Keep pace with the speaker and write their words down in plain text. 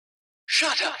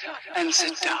Shut up and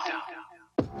sit down.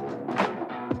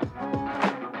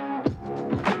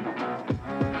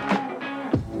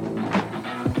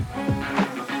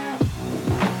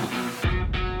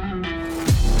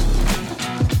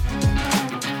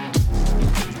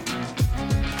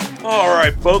 All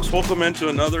right, folks, welcome into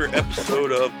another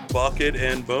episode of Bucket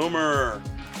and Boomer.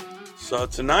 So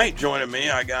tonight joining me,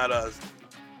 I got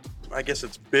I guess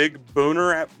it's Big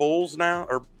Booner at Bulls now,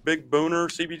 or Big Booner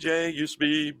CBJ, used to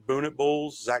be Boone at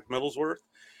Bulls, Zach Middlesworth.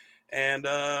 And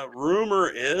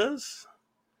rumor is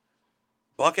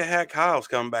Bucket Hat Kyle's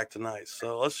coming back tonight.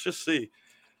 So let's just see.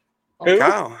 Who?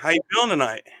 Kyle, how you feeling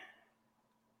tonight?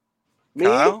 Me?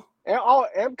 Kyle?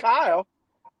 I'm Kyle.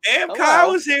 And Hello.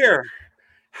 Kyle is here.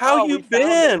 How you We found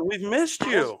been? We've missed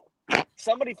you.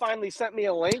 Somebody finally sent me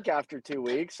a link after 2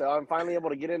 weeks, so I'm finally able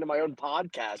to get into my own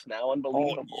podcast now.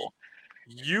 Unbelievable.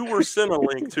 You were sent a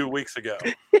link 2 weeks ago.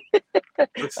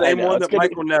 The same know, one it's that good to-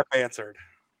 Michael Neff answered.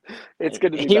 It's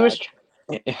good to be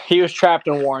back. He was trapped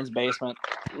in Warren's basement.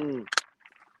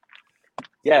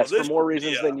 Yes, So this for more should be,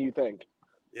 reasons than you think.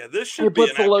 Yeah, this He should be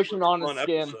puts the lotion on his fun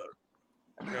skin. episode.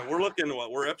 Yeah, we're looking at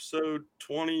what? We're episode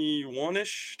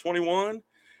 21-ish, 21.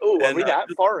 Oh, are And, we that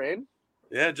far in?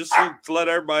 Yeah, just to let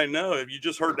everybody know, if you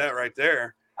just heard that right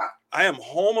there, I am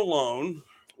home alone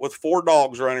with 4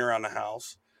 dogs running around the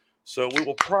house. So we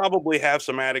will probably have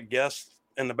some added guests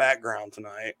in the background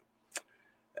tonight.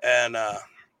 And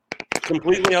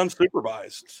completely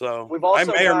unsupervised. So We've I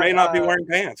also may or may got, not be wearing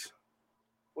pants.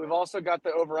 We've also got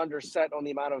the over-under set on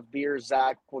the amount of beer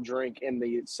Zach will drink in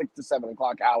the 6 to 7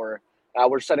 o'clock hour.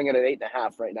 We're setting it at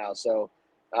 8.5 right now. So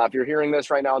if you're hearing this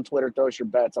right now on Twitter, throw us your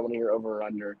bets. I want to hear over or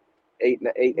under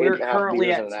 8.5 currently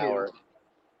beers at in an 2. hour.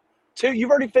 2? You've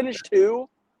already finished 2?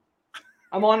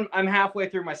 I'm halfway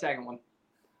through my second one.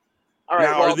 All right.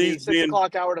 Now, Well, are these the 6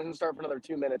 o'clock hour doesn't start for another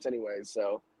 2 minutes anyways.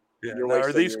 So Yeah. you're Now, are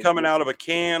wasting these your- coming out of a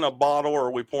can, a bottle, or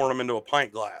are we pouring them into a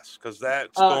pint glass? Because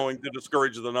that's going to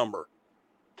discourage the number.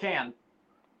 Can.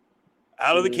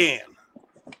 Out of the can.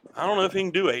 I don't know if he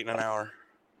can do 8 in an hour.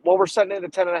 Well, we're setting it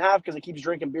at 10.5 because he keeps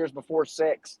drinking beers before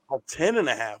 6. Oh,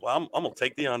 10.5. Well, I'm going to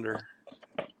take the under.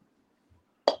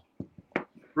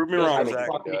 Prove me Just wrong, think Zach.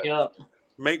 fuck good. me up.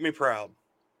 Make me proud.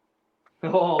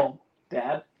 Oh,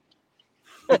 Dad.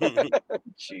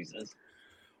 Jesus.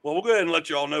 Well, we'll go ahead and let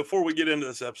you all know before we get into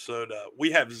this episode,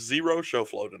 we have 0 show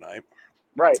flow tonight.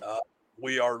 Right.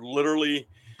 We are literally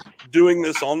doing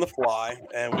this on the fly,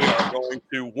 and we are going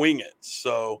to wing it.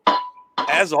 So,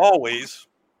 as always,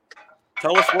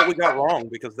 tell us what we got wrong,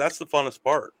 because that's the funnest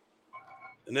part.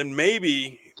 And then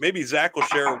maybe Zach will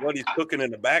share what he's cooking in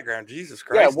the background. Jesus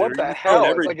Christ. Yeah, what dude, the you're hell? throwing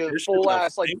It's every like a dish full in the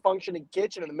ass, like sink. functioning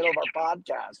kitchen in the middle of our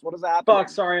podcast. What is happening? Fuck,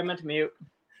 sorry, I meant to mute.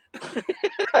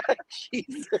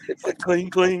 Jesus. Cling,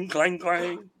 cling, clang,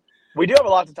 clang. We do have a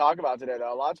lot to talk about today,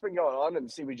 though. A lot's been going on in the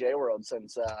CBJ world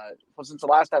since the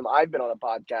last time I've been on a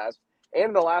podcast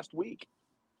and the last week.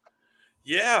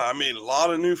 Yeah, I mean, a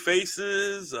lot of new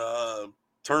faces.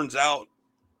 Turns out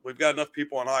we've got enough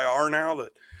people on IR now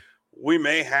that we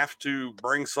may have to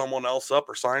bring someone else up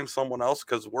or sign someone else,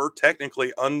 because we're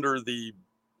technically under the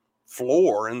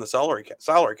floor in the salary cap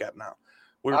now.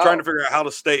 We were trying to figure out how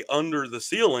to stay under the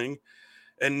ceiling,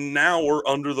 and now we're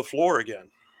under the floor again.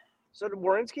 So did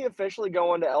Warinsky officially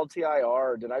go into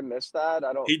LTIR? Did I miss that?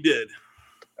 He did.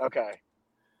 Okay.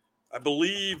 I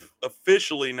believe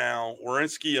officially now,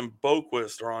 Warinsky and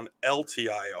Boquist are on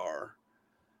LTIR.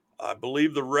 I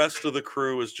believe the rest of the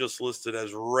crew is just listed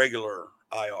as regular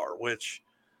IR, which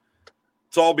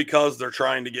it's all because they're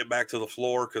trying to get back to the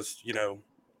floor, because,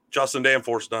 Justin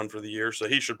Danforth's done for the year, so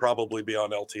he should probably be on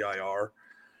LTIR.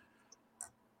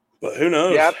 But who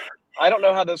knows? Yeah, I don't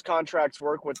know how those contracts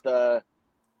work with the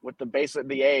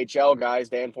AHL guys,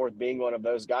 Danforth being one of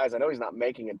those guys. I know he's not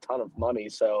making a ton of money,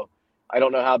 so I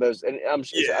don't know how those. And I'm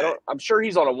sure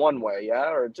he's on a one-way,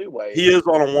 or a two-way. He is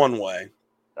on a one-way.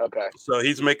 Okay. So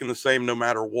he's making the same no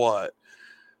matter what,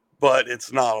 but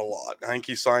it's not a lot. I think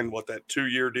he signed that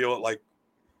 2-year deal at like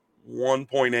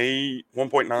 1.8,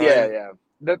 1.9. Yeah.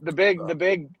 The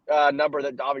big number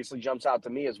that obviously jumps out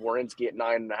to me is Warinsky at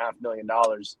 $9.5 million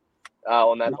on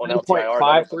LTIR.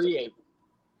 9.538.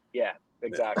 Yeah,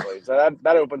 exactly. So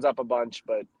that opens up a bunch,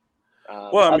 but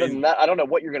other than that, I don't know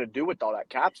what you're going to do with all that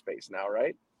cap space now,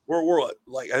 right? We're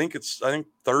like, I think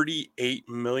 $38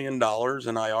 million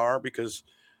in IR, because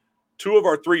 2 of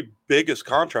our 3 biggest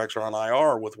contracts are on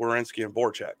IR with Warinsky and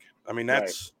Voracek. I mean,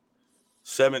 that's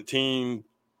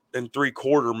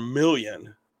 $17.75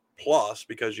 million plus,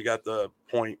 because you got the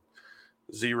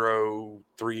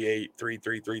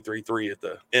 0.0383333 at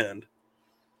the end.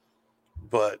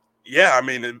 But yeah, I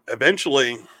mean,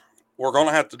 eventually we're going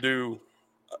to have to do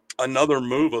another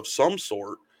move of some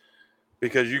sort,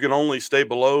 because you can only stay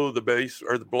below the base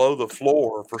or below the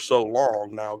floor for so long.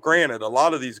 Now, granted, a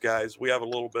lot of these guys, we have a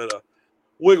little bit of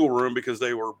wiggle room because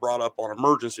they were brought up on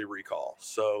emergency recall.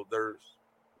 So there's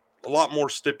a lot more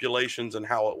stipulations in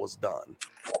how it was done.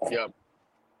 Yep.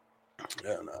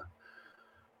 And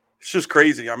it's just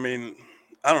crazy. I mean,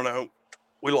 I don't know.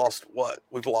 We lost what?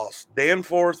 We've lost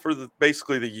Danforth for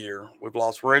basically the year. We've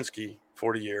lost Wierenski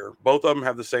for the year. Both of them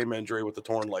have the same injury with the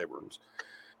torn labrums.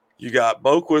 You got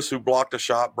Boquist, who blocked a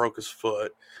shot, broke his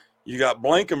foot. You got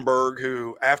Blankenberg,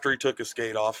 who, after he took his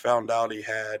skate off, found out he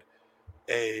had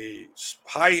a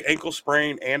high ankle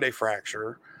sprain and a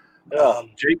fracture.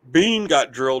 Jake Bean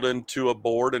got drilled into a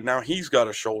board, and now he's got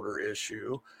a shoulder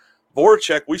issue.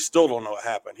 Voracek, we still don't know what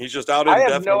happened. He's just out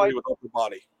indefinitely with upper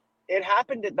body. It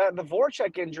happened. The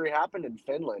Voracek injury happened in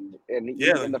Finland, and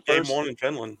in the game one in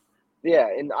Finland. Yeah,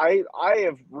 and I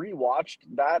have rewatched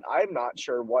that. I'm not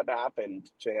sure what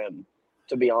happened to him,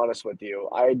 to be honest with you.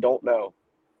 I don't know.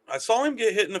 I saw him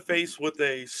get hit in the face with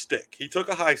a stick. He took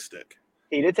a high stick.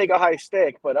 He did take a high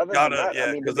stick, but other than that,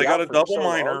 yeah, because they got a double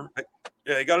minor.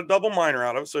 Yeah, he got a double minor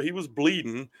out of it, so he was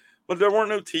bleeding, but there weren't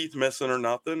no teeth missing or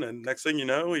nothing. And next thing you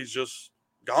know, he's just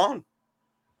gone.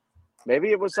 Maybe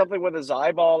it was something with his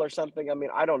eyeball or something. I mean,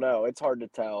 I don't know. It's hard to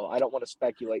tell. I don't want to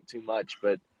speculate too much,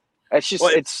 but it's just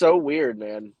it's so weird,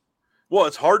 man. Well,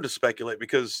 it's hard to speculate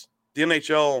because the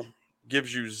NHL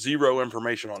gives you zero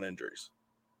information on injuries.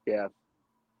 Yeah.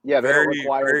 Yeah, they don't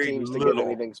require teams to give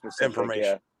anything specific. Information.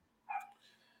 Yeah.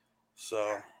 So,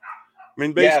 I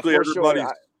mean, basically everybody's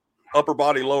upper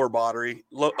body, lower body,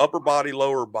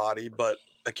 lower body, but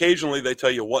occasionally they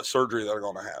tell you what surgery they're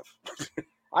going to have.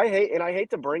 I hate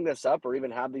to bring this up or even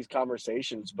have these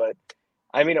conversations, but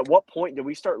I mean, at what point do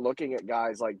we start looking at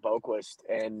guys like Boquist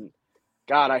and,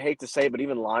 God, I hate to say it, but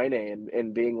even Line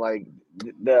and being like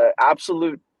the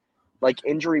absolute like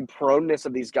injury proneness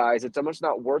of these guys? It's almost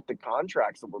not worth the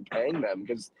contracts that we're paying them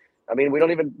because, I mean,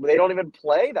 they don't even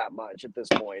play that much at this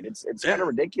point. It's kind of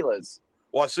ridiculous.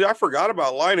 Well, see, I forgot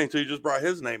about Line until you just brought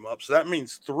his name up. So that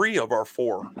means 3 of our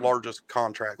 4 largest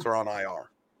contracts are on IR.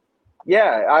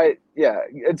 Yeah,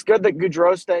 it's good that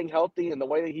Gaudreau's staying healthy, and the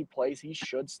way that he plays, he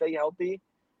should stay healthy.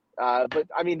 But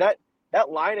I mean that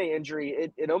Line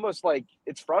injury, it almost like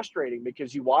it's frustrating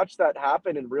because you watch that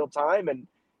happen in real time, and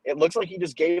it looks like he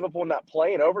just gave up on that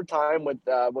play in overtime with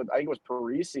I think it was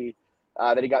Parisi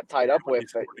that he got tied up with.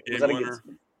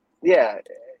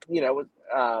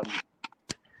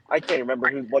 I can't remember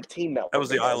what team that was. That was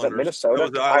the Islanders. Was Minnesota? That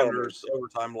was the Islanders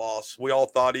overtime loss. We all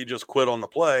thought he just quit on the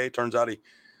play. Turns out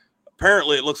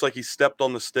apparently it looks like he stepped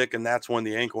on the stick, and that's when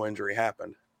the ankle injury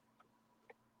happened.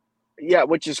 Yeah,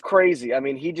 which is crazy. I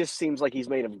mean, he just seems like he's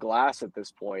made of glass at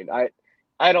this point. I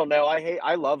don't know.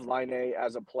 I love Line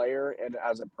as a player and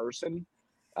as a person,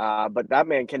 but that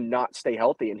man cannot stay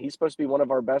healthy, and he's supposed to be one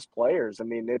of our best players. I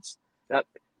mean,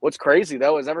 what's crazy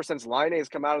though is ever since Line has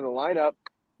come out of the lineup,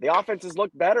 the offense has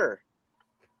looked better.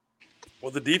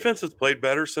 Well, the defense has played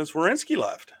better since Wierenski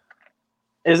left.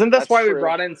 Isn't this why we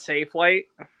brought in Safe Light?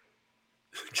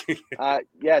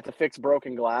 Yeah, to fix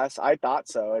broken glass. I thought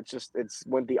so. It's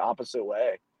went the opposite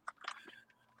way.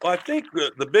 Well, I think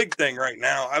the big thing right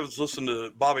now, I was listening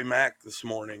to Bobby Mack this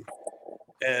morning,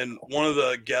 and one of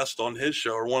the guests on his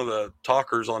show, or one of the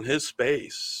talkers on his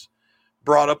space,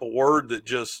 brought up a word that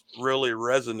just really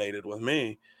resonated with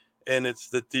me. And it's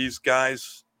that these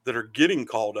guys that are getting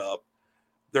called up,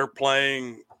 they're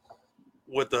playing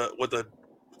with a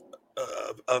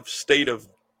state of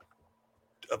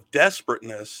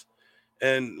desperateness.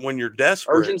 And when you're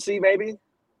desperate, urgency, maybe.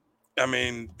 I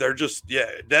mean, they're just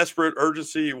desperate,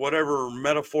 urgency, whatever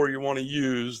metaphor you want to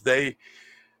use. They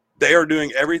are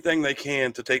doing everything they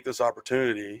can to take this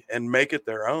opportunity and make it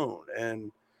their own.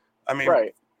 And I mean,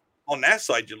 on that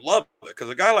side, you love it because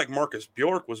a guy like Marcus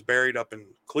Bjork was buried up in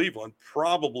Cleveland,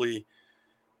 probably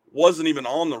wasn't even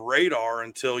on the radar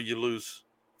until you lose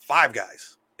 5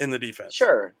 guys in the defense.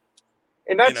 Sure.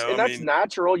 And that's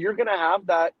natural. You're going to have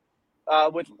that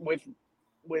with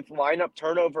lineup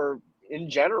turnover in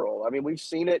general. I mean, we've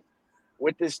seen it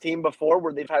with this team before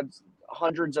where they've had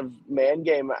hundreds of man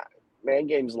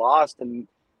games lost and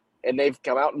they've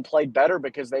come out and played better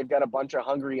because they've got a bunch of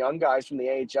hungry young guys from the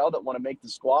AHL that want to make the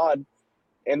squad,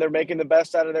 and they're making the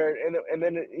best out of their and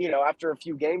then after a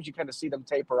few games you kind of see them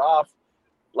taper off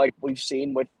like we've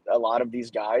seen with a lot of these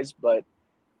guys. But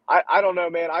I don't know,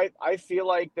 man. I feel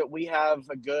like that we have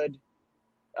a good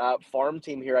farm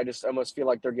team here. I just almost feel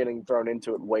like they're getting thrown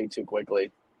into it way too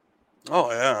quickly.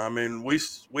 Oh yeah, I mean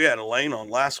we had Elaine on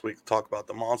last week to talk about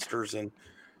the Monsters, and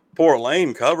poor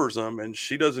Elaine covers them, and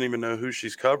she doesn't even know who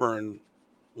she's covering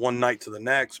one night to the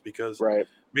next because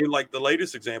mean, like the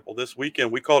latest example this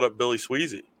weekend, we called up Billy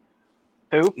Sweezy.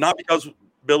 Who? Not because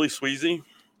Billy Sweezy.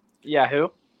 Yeah,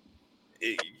 who?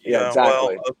 Yeah,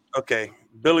 exactly. Well, okay.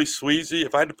 Billy Sweezy.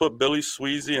 If I had to put Billy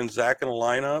Sweezy and Zach in a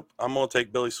lineup, I'm going to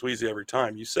take Billy Sweezy every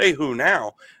time. You say who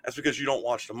now? That's because you don't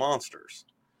watch the Monsters.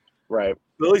 Right.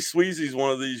 Billy Sweezy is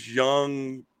one of these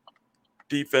young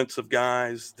defensive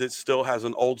guys that still has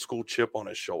an old school chip on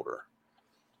his shoulder.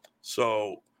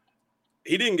 So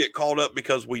he didn't get called up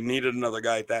because we needed another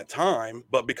guy at that time,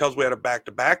 but because we had a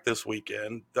back-to-back this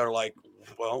weekend, they're like,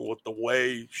 well, with the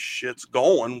way shit's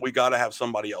going, we got to have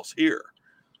somebody else here.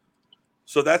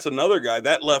 So that's another guy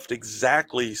that left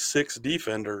exactly 6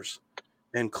 defenders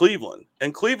in Cleveland.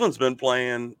 And Cleveland's been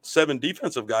playing 7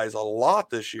 defensive guys a lot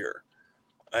this year.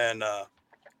 And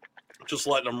just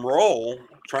letting them roll,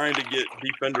 trying to get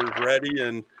defenders ready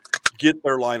and get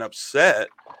their lineup set.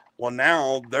 Well,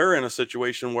 now they're in a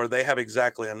situation where they have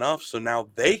exactly enough, so now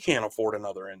they can't afford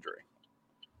another injury.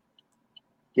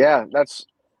 Yeah, it's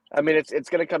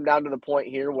going to come down to the point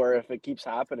here where if it keeps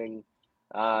happening,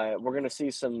 we're going to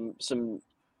see some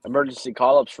emergency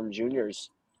call-ups from juniors.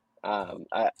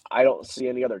 I don't see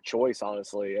any other choice,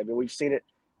 honestly. I mean, we've seen it.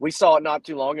 We saw it not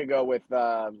too long ago with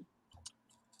what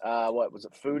was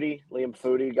it? Foodie, Liam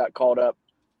Foodie got called up.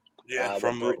 Yeah,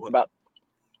 from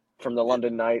the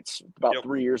London Knights about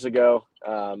 3 years ago.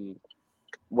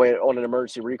 When on an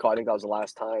emergency recall, I think that was the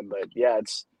last time. But yeah,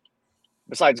 it's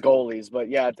besides goalies. But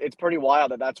yeah, it's pretty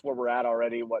wild that that's where we're at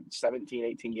already. What 17,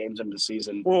 18 games into the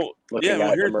season? Well,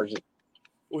 Emergency.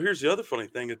 Well, here's the other funny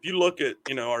thing. If you look at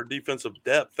our defensive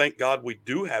depth, thank God we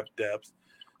do have depth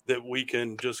that we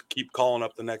can just keep calling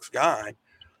up the next guy.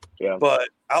 Yeah. But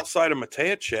outside of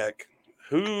Matejacek,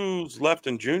 who's left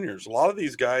in juniors? A lot of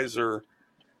these guys are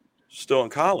still in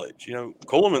college.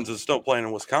 Coleman's is still playing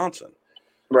in Wisconsin.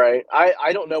 Right.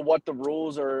 I don't know what the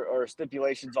rules or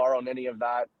stipulations are on any of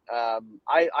that.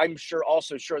 I'm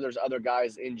also sure there's other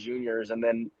guys in juniors, and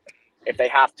then if they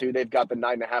have to, they've got the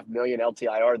 $9.5 million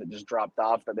LTIR that just dropped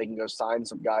off that they can go sign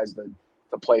some guys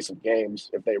to play some games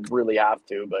if they really have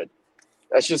to. But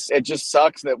it just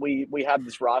sucks that we had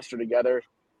this roster together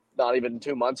not even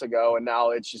 2 months ago, and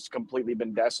now it's just completely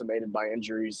been decimated by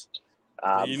injuries.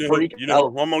 I'm going to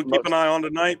keep an eye on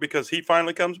tonight because he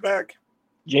finally comes back.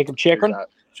 Jacob Chikrin.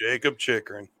 Jacob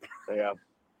Chikrin. Yeah.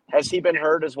 Has he been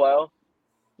hurt as well?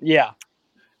 Yeah.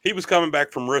 He was coming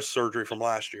back from wrist surgery from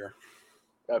last year.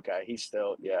 Okay, he's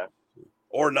still, yeah.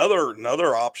 Or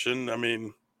another option. I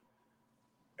mean,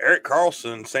 Eric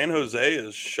Carlson, San Jose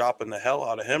is shopping the hell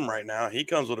out of him right now. He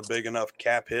comes with a big enough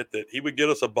cap hit that he would get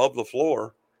us above the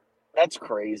floor. That's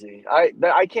crazy.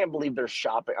 I can't believe they're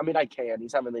shopping. I mean, I can.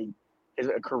 He's having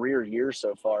a career year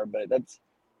so far, but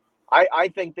I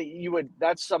think that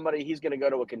that's somebody, he's going to go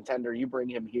to a contender. You bring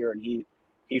him here and he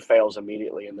fails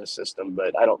immediately in this system,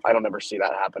 but I don't ever see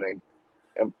that happening.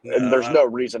 And there's no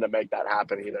reason to make that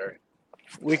happen either.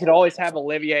 We could always have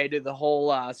Olivier do the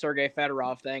whole Sergei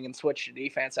Fedorov thing and switch to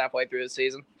defense halfway through the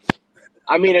season.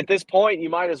 I mean, at this point, you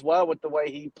might as well with the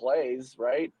way he plays,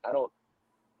 right? I don't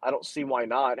see why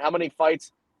not. How many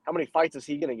fights is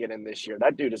he going to get in this year?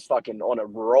 That dude is fucking on a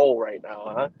roll right now,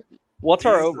 huh? What's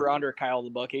our over-under, Kyle the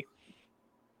bookie?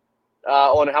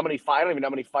 On how many fights? I don't even know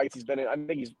how many fights he's been in. I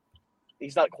think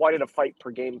he's not quite at a fight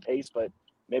per game pace, but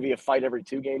maybe a fight every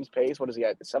 2 games pace. What is he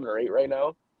at? 7 or 8 right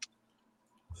now?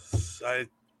 I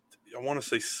want to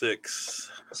say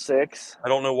 6. 6. I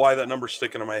don't know why that number's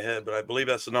sticking in my head, but I believe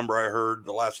that's the number I heard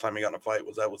the last time he got in a fight.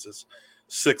 That was his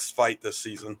 6th fight this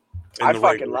season. I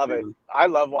fucking love it. I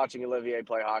love watching Olivier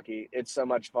play hockey. It's so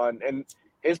much fun. And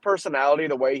his personality,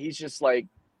 the way he's just like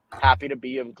happy to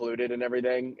be included and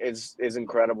everything is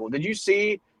incredible. Did you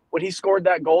see when he scored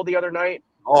that goal the other night?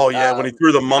 Oh, yeah, when he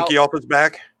threw the monkey off his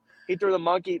back. He threw the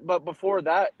monkey, but before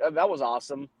that, that was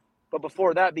awesome. But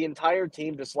before that, the entire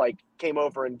team just like came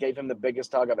over and gave him the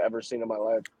biggest hug I've ever seen in my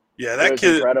life. Yeah, that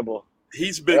kid, incredible.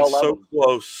 He's been so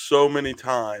close so many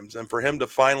times, and for him to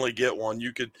finally get one,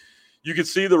 you could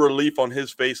see the relief on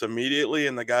his face immediately,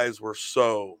 and the guys were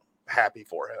so happy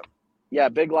for him. Yeah,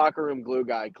 big locker room glue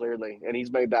guy, clearly, and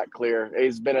he's made that clear.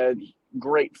 He's been a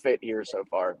great fit here so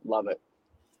far. Love it.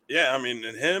 Yeah, I mean,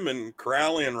 and him and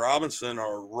Crowley and Robinson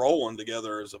are rolling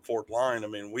together as a 4th line. I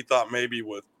mean, we thought maybe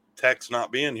with Tex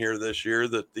not being here this year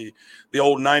that the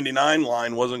old 99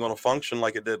 line wasn't going to function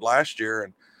like it did last year,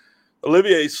 and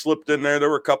Olivier slipped in there. There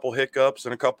were a couple hiccups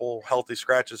and a couple healthy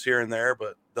scratches here and there,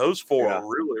 but those 4 are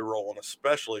really rolling,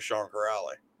 especially Sean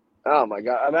Corrali. Oh my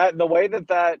God! The way that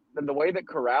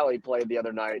Corrali played the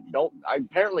other night,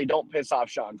 don't piss off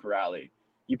Sean Corrali.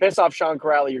 You piss off Sean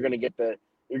Corrali, you're gonna get the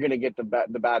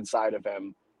bad side of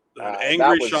him.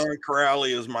 Angry Sean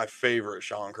Corrali is my favorite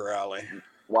Sean Corrali.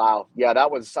 Wow. Yeah,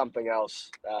 that was something else.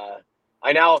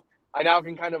 I now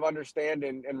can kind of understand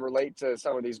and relate to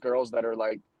some of these girls that are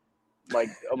like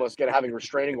almost having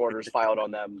restraining orders filed on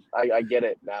them. I get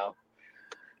it now.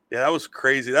 Yeah, that was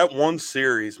crazy. That one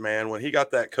series, man, when he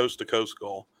got that coast to coast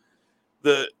goal,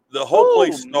 the whole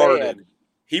place started. Man.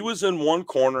 He was in one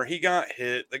corner. He got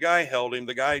hit. The guy held him.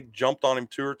 The guy jumped on him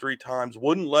 2 or 3 times,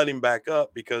 wouldn't let him back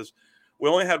up because we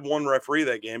only had one referee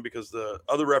that game because the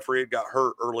other referee had got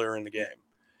hurt earlier in the game.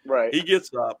 Right. He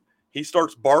gets up. He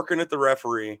starts barking at the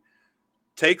referee,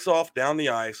 takes off down the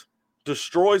ice,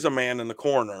 destroys a man in the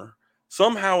corner,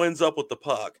 somehow ends up with the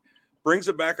puck, brings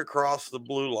it back across the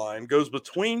blue line, goes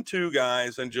between 2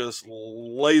 guys and just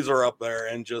lays her up there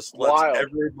and just lets Wild.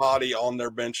 everybody on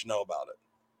their bench know about it.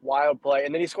 Wild play.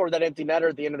 And then he scored that empty netter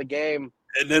at the end of the game.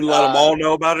 And then let them all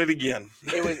know about it again.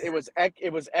 It was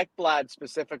Ekblad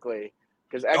specifically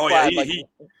because Ekblad, Oh, yeah,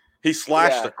 he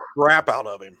slashed the crap out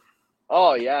of him.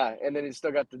 Oh, yeah. And then he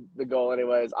still got the goal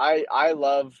anyways. I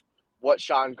love what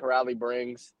Sean Corrali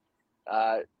brings.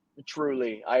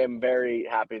 Truly, I am very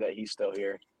happy that he's still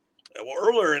here. Well,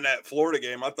 earlier in that Florida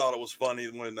game, I thought it was funny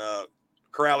when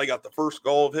Corrali got the first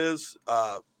goal of his.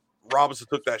 Robinson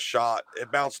took that shot.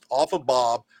 It bounced off of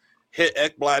Bob, hit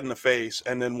Ekblad in the face,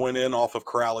 and then went in off of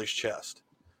Corrali's chest.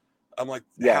 I'm like,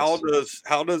 Yes.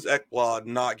 how does Ekblad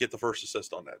not get the first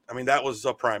assist on that? I mean, that was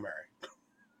a primary.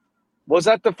 Was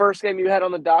that the first game you had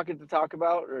on the docket to talk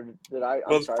about, or did I?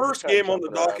 Well, the first game on the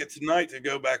docket tonight to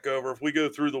go back over, if we go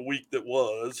through the week that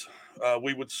was,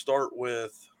 we would start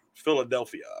with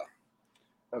Philadelphia,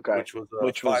 okay, which was a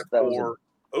 5-4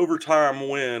 overtime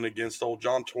win against old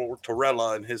John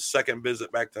Torella in his second visit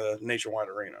back to Nationwide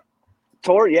Arena.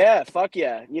 Yeah, fuck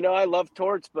yeah. You know, I love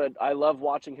Torts, but I love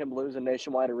watching him lose in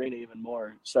Nationwide Arena even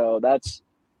more. So that's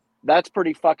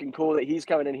pretty fucking cool that he's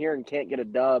coming in here and can't get a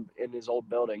dub in his old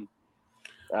building.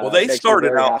 Well, they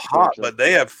started out hot, but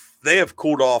they have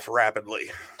cooled off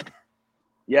rapidly.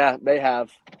 Yeah, they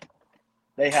have.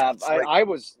 I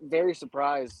was very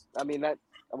surprised. I mean, I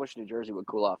wish New Jersey would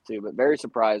cool off too, but very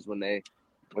surprised when they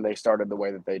started the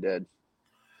way that they did.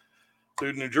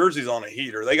 Dude, New Jersey's on a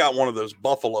heater. They got one of those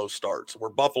Buffalo starts where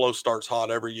Buffalo starts hot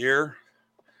every year,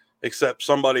 except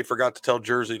somebody forgot to tell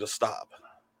Jersey to stop.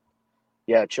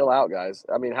 Yeah, chill out, guys.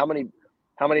 I mean, how many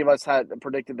of us had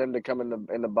predicted them to come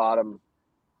in the bottom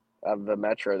of the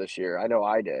Metro this year? I know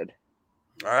I did.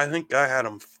 I think I had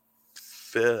them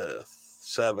 5th,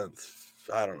 7th.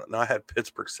 I don't know. No, I had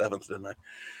Pittsburgh 7th, didn't I?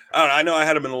 I know I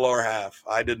had them in the lower half.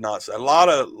 I did not say. A lot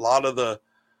of the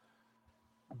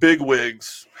big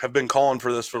wigs have been calling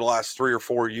for this for the last 3 or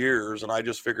 4 years, and I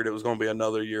just figured it was going to be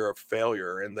another year of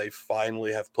failure, and they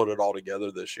finally have put it all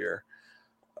together this year.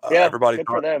 Everybody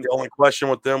thought the only question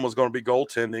with them was going to be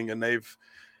goaltending, and they've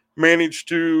managed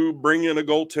to bring in a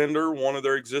goaltender. One of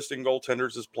their existing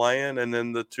goaltenders is playing, and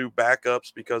then the 2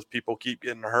 backups, because people keep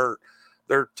getting hurt,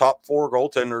 their top 4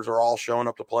 goaltenders are all showing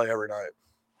up to play every night.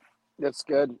 That's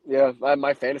good. Yeah,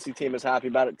 my fantasy team is happy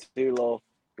about it too.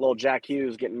 Little Jack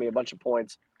Hughes getting me a bunch of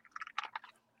points.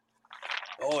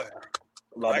 Oh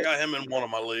yeah, I got him in one of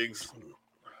my leagues.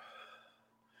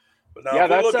 But now, yeah,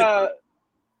 that's go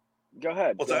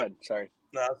ahead. Go ahead. Sorry.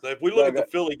 No, if we look at the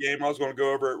Philly game, I was going to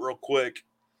go over it real quick.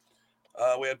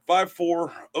 We had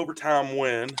 5-4 overtime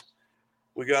win.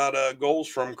 We got goals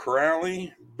from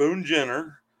Corrali. Boone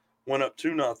Jenner went up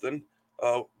 2-0.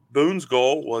 Boone's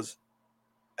goal was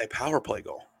a power play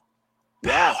goal.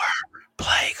 Yeah. Power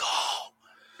play goal.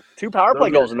 2 power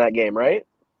play goals in that game, right?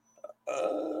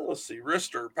 Let's see.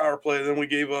 Rister, power play. Then we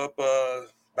gave up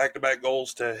back-to-back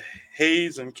goals to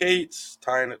Hayes and Cates,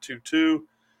 tying at 2-2.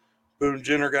 Boone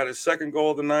Jenner got his second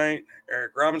goal of the night.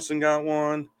 Eric Robinson got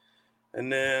one.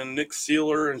 And then Nick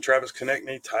Sealer and Travis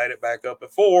Konechny tied it back up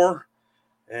at 4.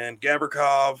 And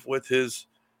Gavrikov with his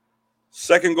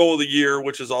second goal of the year,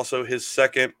 which is also his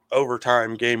second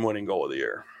overtime game-winning goal of the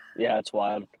year. Yeah, it's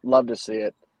wild. Love to see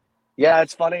it. Yeah,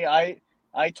 it's funny. I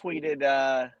tweeted.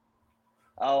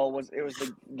 It was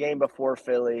the game before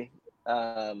Philly.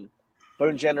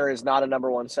 Boone Jenner is not a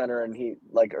number 1 center, and he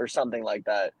or something like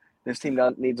that. This team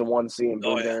needs a 1C, and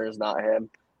Boone Jenner is not him.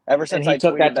 Ever since I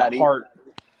took tweeted that to heart.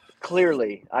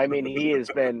 Clearly, I mean, he has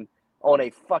been on a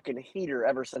fucking heater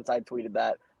ever since I tweeted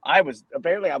that. I was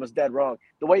dead wrong.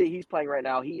 The way that he's playing right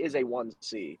now, he is a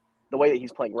 1C. The way that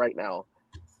he's playing right now,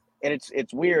 and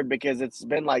it's weird because it's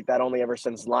been like that only ever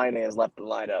since Line has left the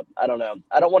lineup. I don't know.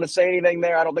 I don't want to say anything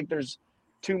there. I don't think there's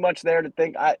too much there to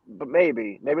think. But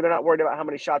maybe they're not worried about how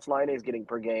many shots Line is getting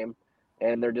per game,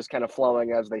 and they're just kind of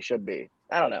flowing as they should be.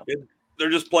 I don't know.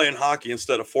 They're just playing hockey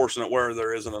instead of forcing it where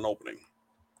there isn't an opening.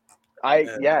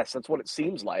 Yes, that's what it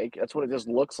seems like. That's what it just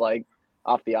looks like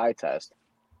off the eye test.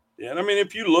 Yeah, and I mean,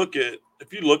 if you look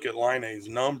at Line's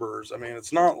numbers, I mean,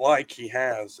 it's not like he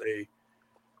has a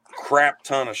crap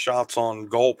ton of shots on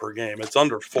goal per game. It's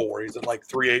under 4. He's at like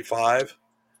 3.85.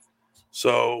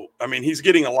 So, I mean, he's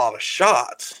getting a lot of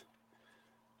shots,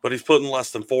 but he's putting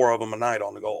less than 4 of them a night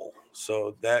on the goal.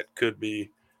 So that could be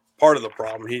part of the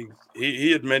problem.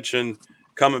 He had mentioned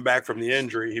coming back from the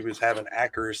injury, he was having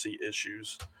accuracy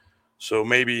issues. So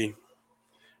maybe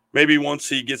once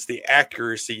he gets the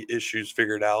accuracy issues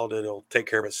figured out, it'll take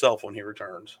care of itself when he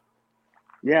returns.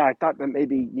 Yeah, I thought that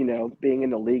maybe, being in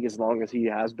the league as long as he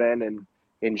has been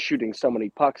and shooting so many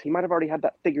pucks, he might have already had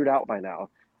that figured out by now.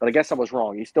 But I guess I was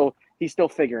wrong. He's still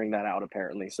figuring that out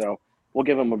apparently. So we'll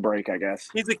give him a break, I guess.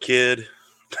 He's a kid.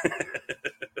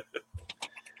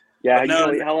 Yeah,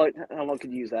 no, how long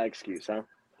could you use that excuse, huh?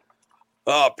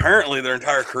 Apparently their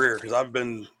entire career, because I've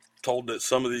been told that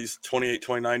some of these 28,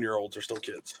 29-year-olds are still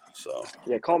kids. So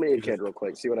yeah, call me a kid real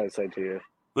quick. See what I say to you.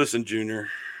 Listen, Junior.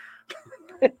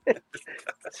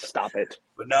 Stop it.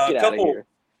 But now Get a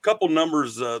couple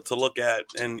numbers to look at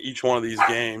in each one of these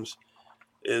games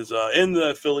is in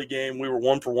the Philly game, we were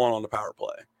 1 for 1 on the power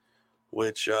play,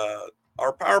 which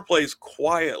our power play is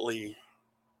quietly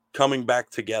coming back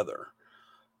together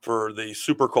for the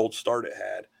super cold start it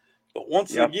had. But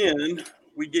once again,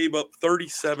 we gave up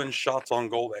 37 shots on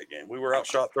goal that game. We were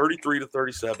outshot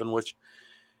 33-37, which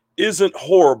isn't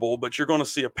horrible, but you're going to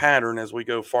see a pattern as we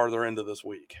go farther into this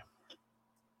week.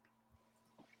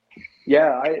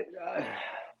 Yeah,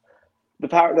 the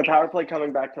power play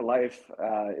coming back to life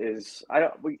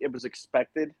it was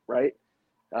expected, right?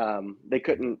 They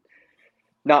couldn't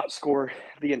not score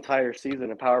the entire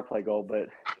season a power play goal, but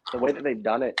the way that they've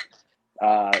done it,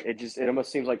 it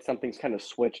almost seems like something's kind of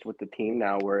switched with the team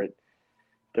now, where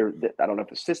I don't know if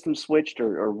the system switched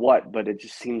or what, but it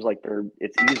just seems like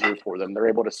it's easier for them. They're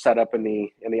able to set up in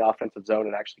the offensive zone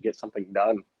and actually get something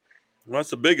done. Well,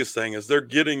 that's the biggest thing is they're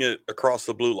getting it across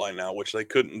the blue line now, which they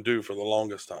couldn't do for the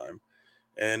longest time.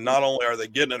 And not only are they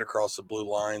getting it across the blue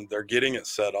line, they're getting it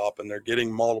set up and they're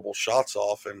getting multiple shots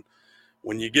off. And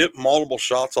when you get multiple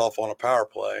shots off on a power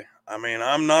play, I mean,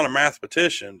 I'm not a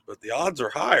mathematician, but the odds are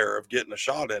higher of getting a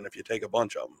shot in if you take a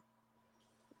bunch of them.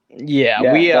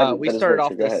 Yeah, we started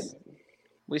off this.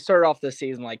 We started off this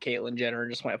season like Caitlyn Jenner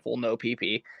and just went full no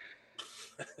PP.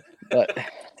 But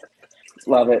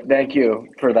love it. Thank you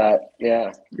for that.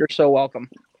 Yeah, you're so welcome.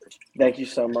 Thank you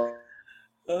so much.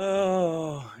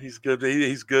 Oh, he's good.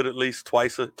 He's good at least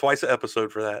twice an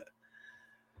episode for that.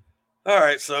 All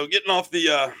right, so getting off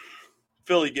the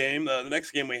Philly game, the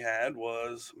next game we had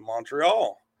was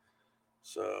Montreal.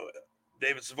 So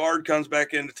David Savard comes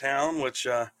back into town, which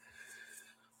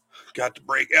got to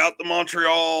break out the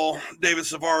Montreal David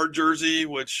Savard jersey,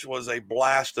 which was a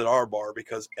blast at our bar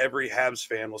because every Habs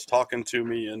fan was talking to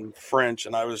me in French,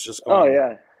 and I was just going, "Oh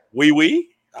yeah, oui."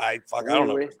 I don't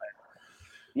know.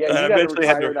 Yeah, you got to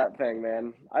retire that thing,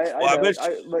 man. I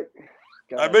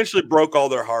eventually broke all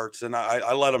their hearts, and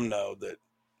I let them know that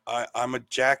I'm a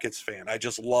Jackets fan. I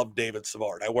just love David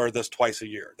Savard. I wear this twice a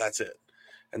year. That's it.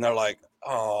 And they're like,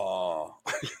 oh.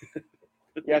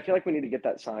 Yeah, I feel like we need to get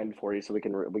that signed for you so we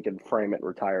can frame it and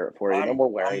retire it for you. No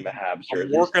more wearing the Habs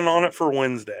jerseys. I'm working on it for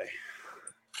Wednesday.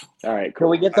 All right,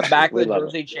 cool. Can we get the back of the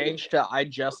jersey changed to I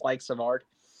just like Savard?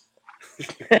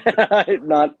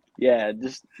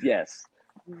 Yes.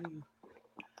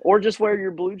 Or just wear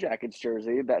your Blue Jackets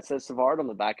jersey that says Savard on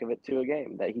the back of it to a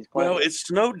game that he's playing. Well, it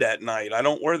snowed that night. I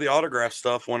don't wear the autograph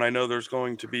stuff when I know there's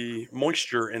going to be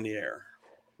moisture in the air.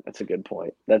 That's a good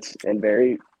point. That's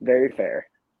very, very fair.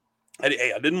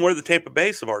 Hey, I didn't wear the Tampa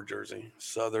Bay Savard jersey,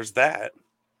 so there's that.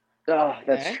 Oh,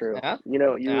 that's true. Yeah.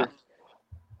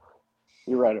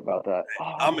 You're right about that.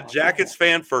 I'm a Jackets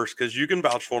fan first because you can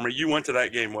vouch for me. You went to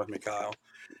that game with me, Kyle.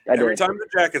 I Every did. time the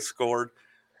Jackets scored,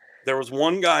 there was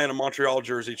one guy in a Montreal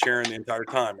jersey cheering the entire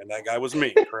time, and that guy was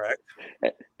me, correct?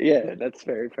 Yeah, that's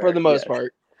very fair. For the most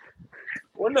part.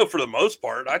 Well, no, for the most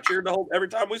part. I cheered every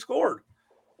time we scored.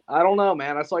 I don't know,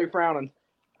 man. I saw you frowning.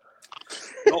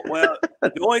 Oh, well,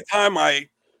 the only time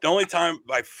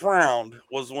I frowned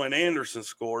was when Anderson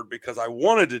scored because I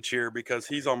wanted to cheer because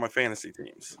he's on my fantasy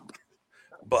teams.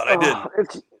 But I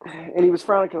didn't. And he was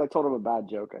frowning because I told him a bad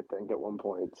joke, I think, at one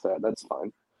point. So that's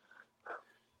fine.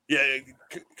 Yeah,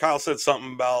 Kyle said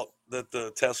something about that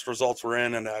the test results were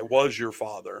in and I was your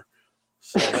father.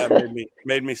 So that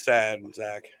made me sad,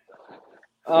 Zach.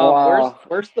 Wow.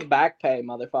 Where's the back pay,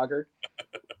 motherfucker?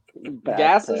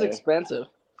 Gas is expensive.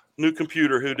 New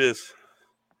computer, who dis?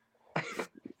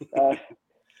 That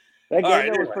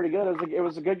game was pretty good. It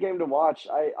was a good game to watch.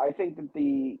 I think that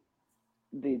the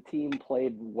team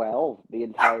played well the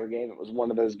entire game. It was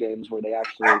one of those games where they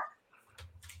actually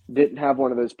didn't have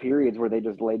one of those periods where they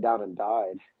just laid down and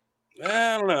died.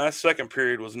 I don't know. That second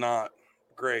period was not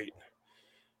great.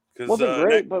 Wasn't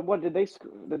great, but what did they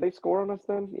score on us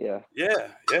then? Yeah. Yeah.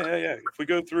 If we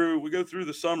go through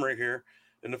the summary here.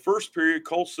 In the first period,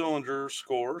 Cole Sillinger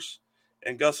scores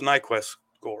and Gus Nyquist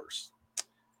scores.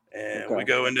 And we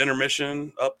go into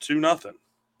intermission up 2-0.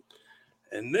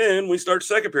 And then we start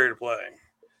second period of play.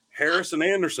 Harris and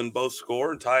Anderson both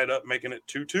score and tie it up, making it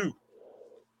 2-2.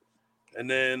 And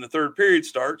then the third period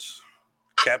starts.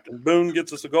 Captain Boone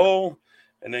gets us a goal,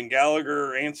 and then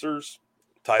Gallagher answers,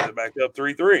 ties it back up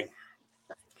 3-3.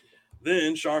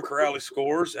 Then Sean Corrali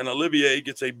scores, and Olivier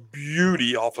gets a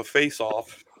beauty off a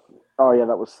face-off. Oh, yeah,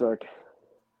 that was sick.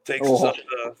 Takes us up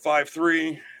to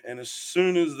 5-3, and as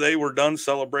soon as they were done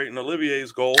celebrating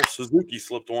Olivier's goal, Suzuki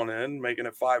slipped one in, making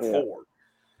it 5-4. Yeah.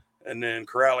 And then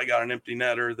Corrali got an empty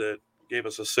netter that gave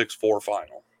us a 6-4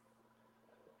 final.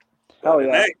 Oh, yeah.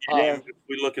 In that game, if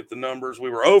we look at the numbers,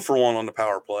 we were 0 for 1 on the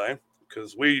power play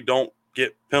because we don't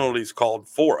get penalties called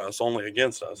for us, only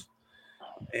against us.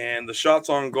 And the shots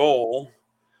on goal,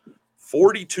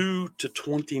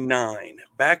 42-29,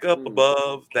 back up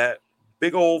above that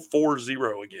big old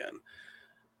 4-0 again.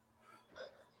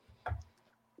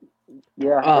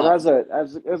 Yeah, and as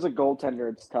a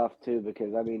goaltender, it's tough too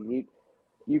because I mean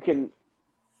you can.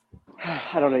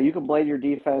 I don't know. You can blame your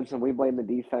defense, and we blame the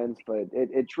defense, but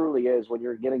it truly is when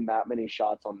you're getting that many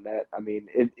shots on net. I mean,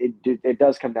 it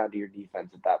does come down to your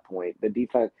defense at that point. The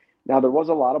defense. Now there was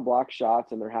a lot of block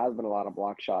shots, and there has been a lot of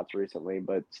block shots recently,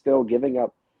 but still giving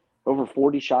up over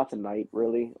 40 shots a night,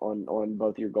 really, on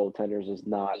both your goaltenders is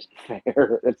not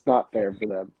fair. It's not fair for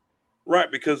them.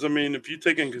 Right, because I mean, if you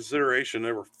take in consideration,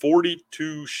 there were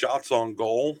 42 shots on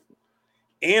goal,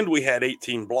 and we had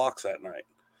 18 blocks that night.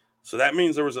 So that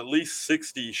means there was at least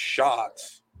 60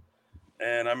 shots.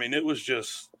 And, I mean, it was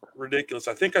just ridiculous.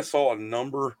 I think I saw a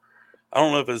number. I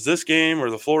don't know if it's this game or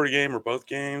the Florida game or both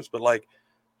games, but, like,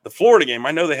 the Florida game,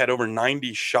 I know they had over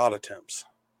 90 shot attempts.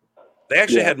 They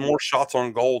actually had more shots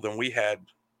on goal than we had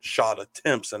shot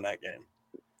attempts in that game.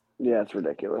 Yeah, it's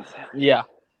ridiculous. Yeah.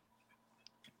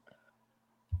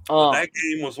 That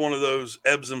game was one of those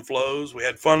ebbs and flows. We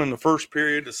had fun in the first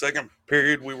period. The second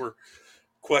period, we were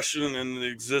questioning the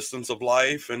existence of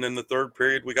life, and in the third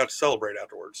period we got to celebrate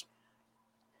afterwards.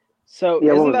 So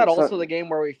isn't that also the game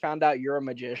where we found out you're a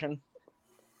magician?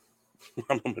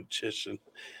 I'm a magician.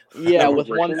 Yeah, with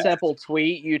one simple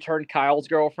tweet you turned Kyle's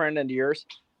girlfriend into yours.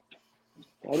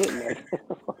 I didn't know.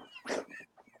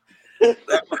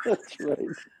 That's right.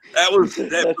 That was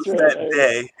that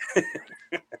day.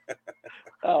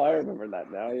 Oh, I remember that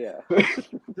now, yeah.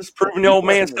 Just proving the old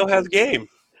man still has game.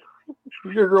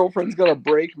 Your girlfriend's gonna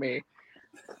break me.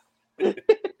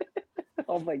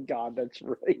 Oh my God, that's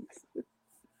right.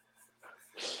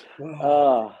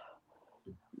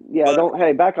 Yeah,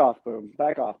 hey, back off, Boom.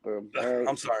 Back off, Boom. Right.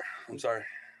 I'm sorry.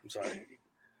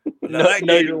 But no,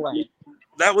 you're right.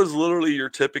 That was literally your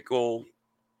typical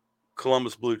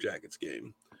Columbus Blue Jackets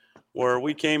game, where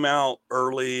we came out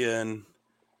early and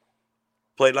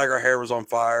played like our hair was on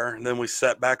fire, and then we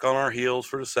sat back on our heels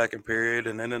for the second period,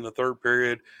 and then in the third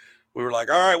period, we were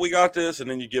like, all right, we got this. And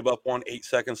then you give up 8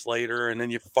 seconds later, and then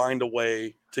you find a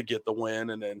way to get the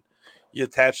win. And then you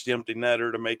attach the empty netter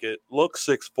to make it look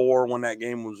 6-4 when that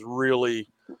game was really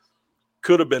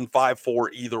could have been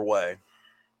 5-4 either way.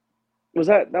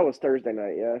 That was Thursday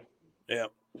night, yeah? Yeah.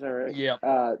 Is that right? Yeah.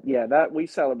 Yeah, that we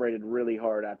celebrated really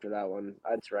hard after that one.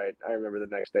 That's right. I remember the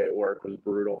next day at work was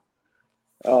brutal.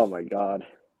 Oh my God.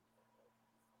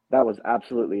 That was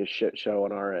absolutely a shit show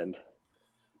on our end.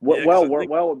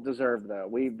 Well deserved though.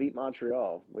 We beat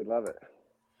Montreal. We love it.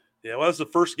 Yeah, well, that's the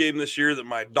first game this year that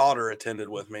my daughter attended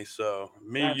with me. So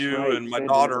and my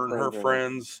daughter and her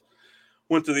friends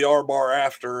went to the R Bar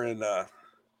after, and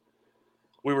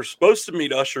we were supposed to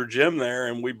meet Usher Jim there,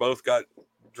 and we both got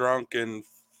drunk and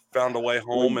found a way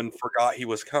home and forgot he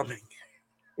was coming.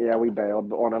 Yeah, we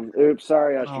bailed on him. Oops,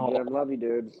 sorry, Usher Jim. Love you,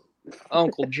 dude.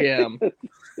 Uncle Jim.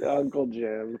 Uncle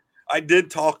Jim. I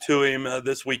did talk to him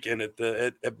this weekend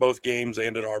at both games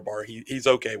and at our bar. He's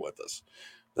okay with us.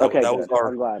 I'm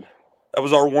glad. That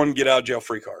was our one get out of jail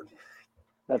free card.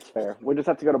 That's fair. We just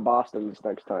have to go to Boston this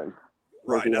next time.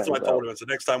 Right. That's what I told him. So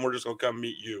next time we're just going to come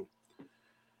meet you.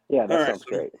 Yeah, that sounds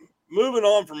great. Moving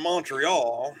on from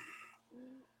Montreal.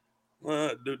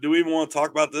 Do we even want to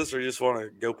talk about this, or you just want to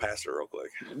go past it real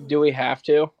quick? Do we have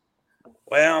to?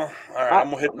 Well, all right.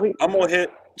 I'm gonna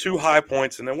hit 2 high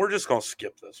points, and then we're just gonna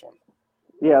skip this one.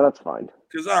 Yeah, that's fine.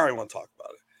 Because I don't even want to talk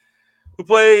about it. We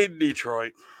played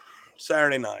Detroit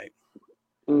Saturday night.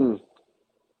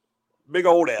 Big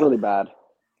old L. Really bad.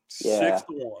 Yeah.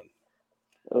 6-1.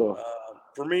 Oh.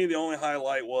 for me, the only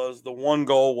highlight was the one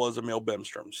goal was Emil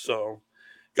Bemstrom. So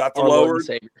got to Our Lord lower and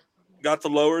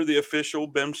Savior. the official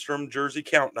Bemstrom jersey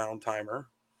countdown timer.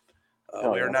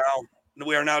 Oh, we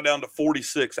yeah. are now down to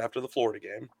 46 after the Florida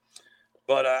game.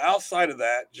 But outside of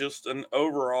that, just an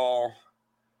overall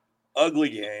ugly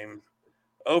game.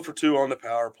 0 for 2 on the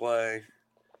power play.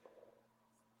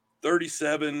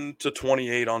 37 to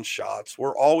 28 on shots.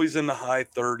 We're always in the high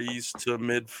 30s to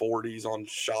mid 40s on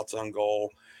shots on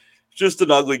goal. Just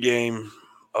an ugly game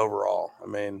overall. I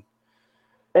mean,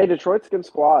 Hey, Detroit's a good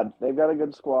squad. They've got a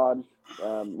good squad.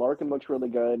 Larkin looks really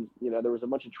good. You know, there was a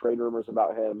bunch of trade rumors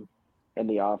about him in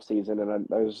the offseason, and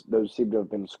those seem to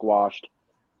have been squashed.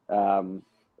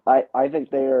 I think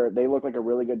they look like a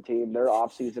really good team. Their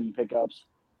offseason pickups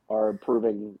are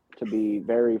proving to be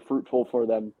very fruitful for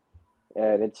them.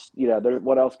 And it's, you know,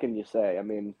 what else can you say? I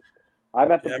mean,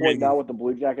 I'm at the point now with the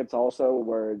Blue Jackets also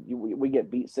where we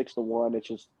get beat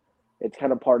 6-1. It's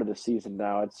kind of part of the season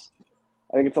now. I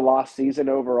think it's a lost season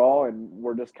overall, and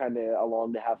we're just kind of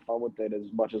along to have fun with it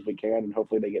as much as we can, and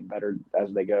hopefully they get better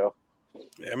as they go.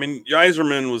 I mean,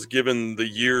 Yzerman was given the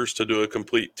years to do a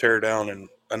complete teardown and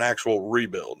an actual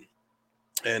rebuild.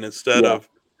 And instead of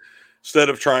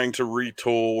trying to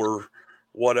retool or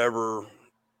whatever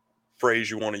phrase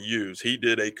you want to use, he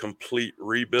did a complete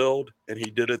rebuild, and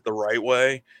he did it the right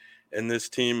way. And this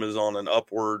team is on an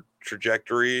upward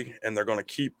trajectory, and they're going to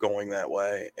keep going that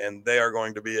way. And they are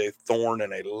going to be a thorn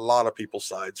in a lot of people's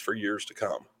sides for years to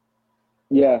come.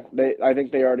 Yeah, I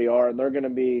think they already are, and they're going to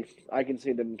be. I can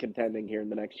see them contending here in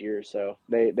the next year or so.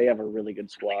 They have a really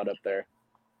good squad up there.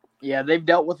 Yeah, they've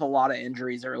dealt with a lot of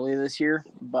injuries early this year,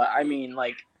 but I mean,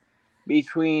 like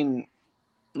between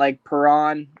like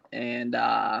Perron and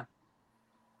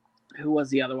who was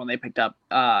the other one they picked up?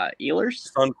 Ehlers?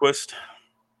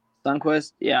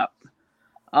 Sundqvist, yeah.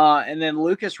 And then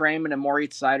Lucas Raymond and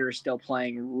Moritz Seider are still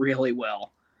playing really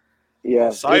well. Yeah,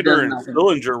 Seider and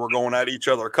Sillinger were going at each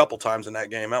other a couple times in that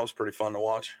game. That was pretty fun to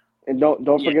watch. And don't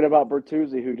forget about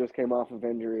Bertuzzi, who just came off of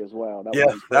injury as well.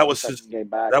 That was his game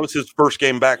back. That was his first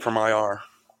game back from IR.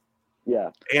 Yeah,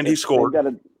 and he scored.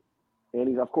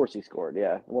 Of course he scored.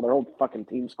 Yeah, well, their whole fucking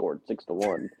team scored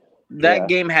 6-1. That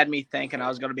game had me thinking I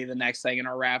was going to be the next thing in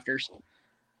our rafters.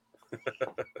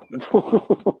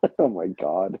 Oh my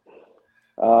god.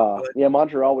 Yeah,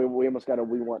 Montreal. We almost got a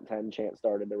we want 10 chance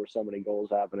started. There were so many goals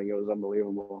happening. It was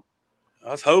unbelievable.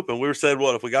 I was hoping. We said,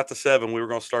 what if we got to 7, we were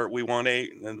going to start. We won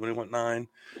 8, and then we went 9.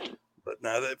 But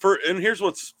now and here's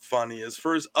what's funny is,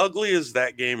 for as ugly as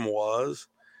that game was,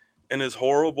 and as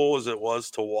horrible as it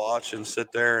was to watch and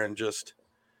sit there and just,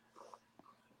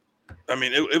 I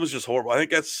mean, it was just horrible. I think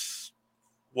that's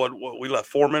what we left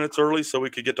 4 minutes early so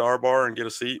we could get to our bar and get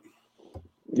a seat.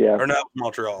 Yeah. Or not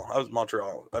Montreal. I was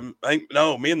Montreal.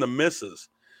 No, me and the missus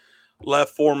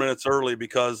left 4 minutes early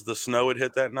because the snow had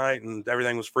hit that night and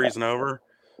everything was freezing over.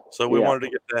 So we wanted to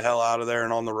get the hell out of there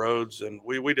and on the roads. And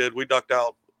we did. We ducked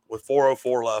out with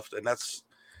 4:04 left. And that's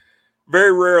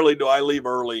very rarely do I leave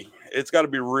early. It's got to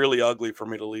be really ugly for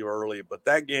me to leave early. But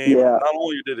that game, not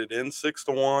only did it end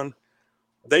 6-1,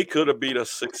 they could have beat us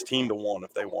 16-1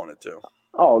 if they wanted to.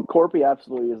 Oh, Corpy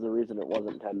absolutely is the reason it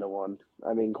wasn't 10-1.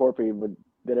 I mean, Corpy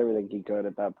did everything he could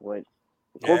at that point.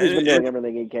 Corpy's been doing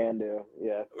everything he can do.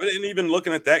 Yeah. And even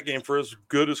looking at that game, for as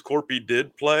good as Corpy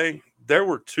did play, there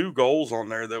were 2 goals on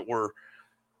there that were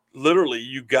literally,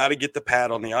 you got to get the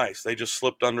pad on the ice. They just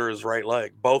slipped under his right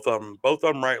leg. Both of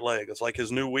them right leg. It's like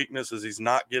his new weakness is he's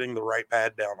not getting the right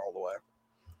pad down all the way.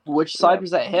 Which side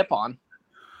was that hip on?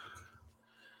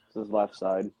 It's his left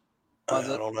side. I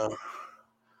don't know.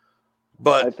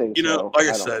 But, I think like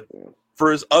I said,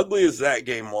 for as ugly as that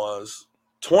game was,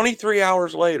 23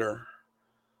 hours later,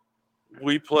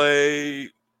 we play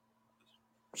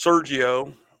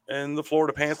Sergio and the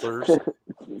Florida Panthers,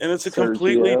 and it's a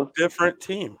completely different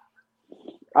team.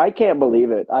 I can't believe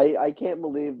it. I can't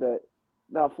believe that.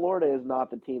 Now, Florida is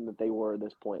not the team that they were at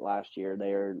this point last year.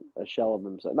 They are a shell of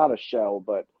themselves. Not a shell,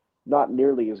 but not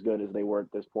nearly as good as they were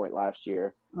at this point last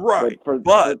year. Right,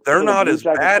 but they're not as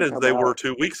bad as they were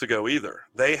 2 weeks ago either.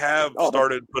 They have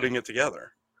started putting it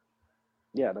together.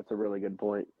 Yeah, that's a really good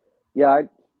point. Yeah,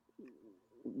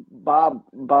 Bob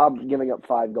giving up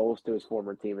 5 goals to his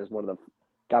former team is one of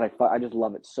the I just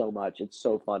love it so much. It's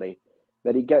so funny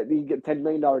that he get $10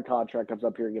 million contract, comes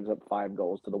up here and gives up 5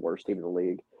 goals to the worst team in the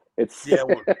league.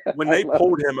 When they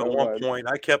pulled him at one point,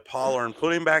 I kept hollering,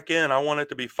 "Put him back in! I want it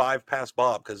to be 5 past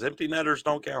Bob because empty netters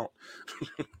don't count."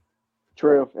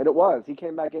 True, and it was. He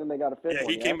came back in and they got a 5th. Yeah,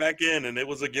 he came back in and it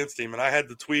was against him, and I had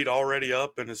the tweet already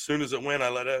up. And as soon as it went, I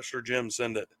let Esther Jim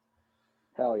send it.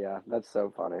 Hell yeah, that's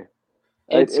so funny.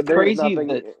 It's crazy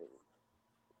that.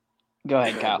 Go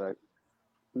ahead, Kyle.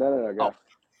 No, go.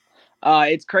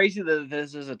 It's crazy that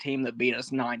this is a team that beat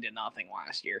us 9-0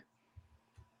 last year.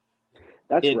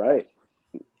 That's right.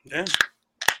 Yeah.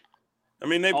 I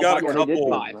mean, they've Oh, got by a the way, they did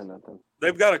couple. five.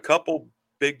 They've got a couple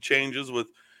big changes with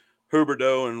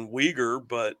Huberdeau and Uyghur,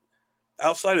 but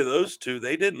outside of those two,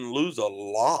 they didn't lose a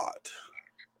lot.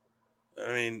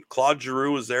 I mean, Claude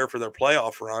Giroux was there for their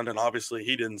playoff run, and obviously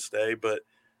he didn't stay, but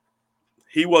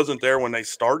he wasn't there when they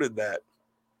started that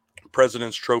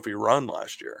President's Trophy run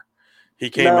last year. He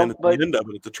came in at the end of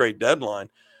it at the trade deadline.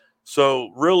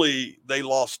 So really, they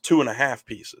lost 2.5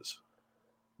 pieces.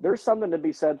 There's something to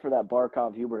be said for that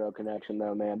Barkov-Huberdeau connection,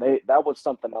 though, man. That was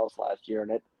something else last year,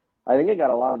 and I think it got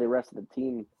a lot of the rest of the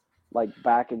team like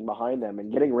backing behind them,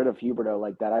 and getting rid of Huberdeau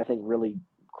like that, I think really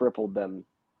crippled them,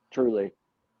 truly.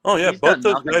 Oh yeah, He's both done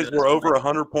those nothing guys to this were over point.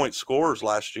 100-point scorers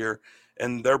last year,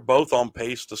 and they're both on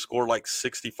pace to score like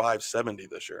 65, 70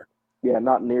 this year. Yeah,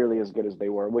 not nearly as good as they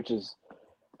were,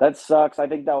 that sucks. I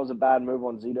think that was a bad move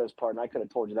on Zito's part, and I could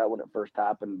have told you that when it first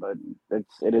happened, but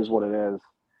it is what it is.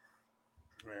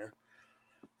 Yeah.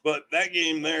 But that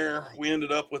game there, we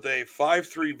ended up with a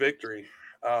 5-3 victory.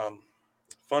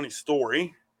 Funny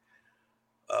story.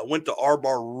 Went to our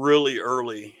bar really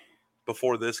early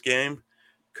before this game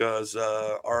because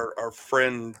our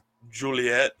friend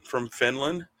Juliet from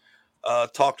Finland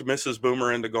talked Mrs.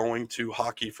 Boomer into going to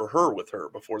hockey for her with her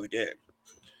before the game.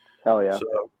 Hell yeah.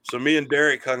 So me and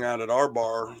Derek hung out at our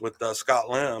bar with Scott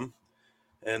Lim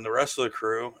and the rest of the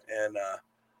crew, and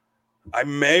I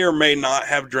may or may not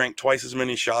have drank twice as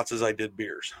many shots as I did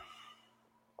beers.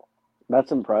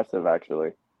 That's impressive,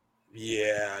 actually.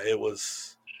 Yeah, it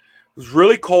was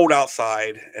really cold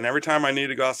outside, and every time I needed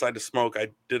to go outside to smoke, I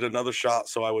did another shot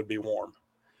so I would be warm.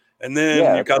 And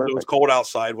then because it was cold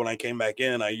outside, when I came back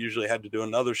in, I usually had to do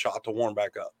another shot to warm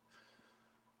back up.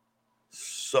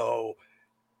 So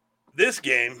this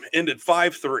game ended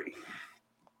 5-3.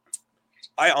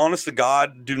 I, honest to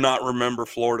God, do not remember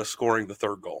Florida scoring the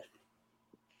third goal.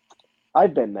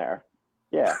 I've been there.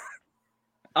 Yeah.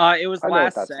 It was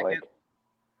last second. Like.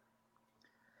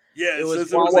 Yeah, it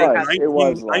was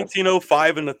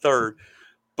 1905 in the third.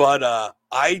 But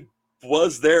I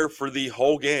was there for the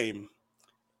whole game,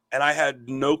 and I had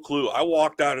no clue. I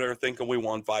walked out of there thinking we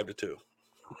won 5-2.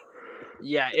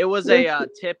 Yeah, it was a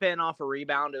tip in off a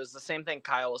rebound. It was the same thing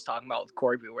Kyle was talking about with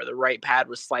Corby, where the right pad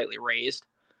was slightly raised.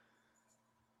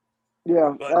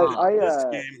 Yeah, But,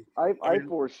 I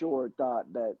for sure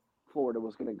thought that Florida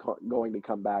was going to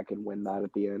come back and win that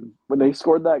at the end. When they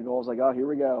scored that goal, I was like, oh, here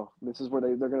we go. This is where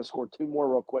they're going to score two more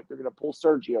real quick. They're going to pull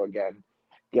Sergio again,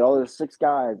 get all those 6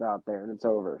 guys out there, and it's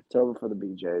over. It's over for the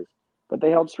BJs. But they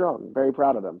held strong. Very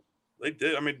proud of them. They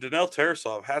did. I mean, Danil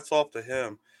Tarasov, hats off to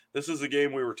him. This is the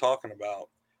game we were talking about.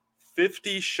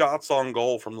 50 shots on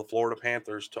goal from the Florida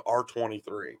Panthers to our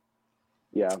 23.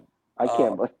 Yeah, I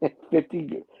can't believe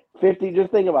 50.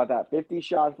 Just think about that. 50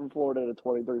 shots from Florida to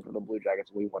 23 for the Blue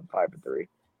Jackets. We won 5-3.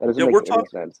 That doesn't make any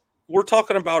sense. We're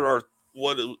talking about our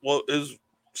what is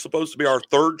supposed to be our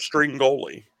third string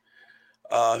goalie,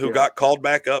 who got called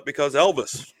back up because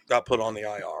Elvis got put on the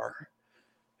IR.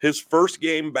 His first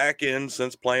game back in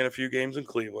since playing a few games in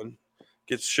Cleveland,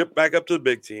 gets shipped back up to the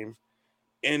big team,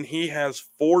 and he has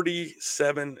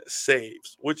 47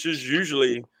 saves, which is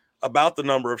usually about the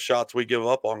number of shots we give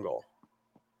up on goal.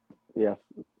 Yeah.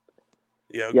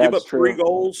 Yeah, give up 3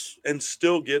 goals and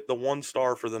still get the 1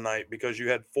 star for the night because you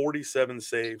had 47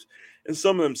 saves, and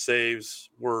some of them saves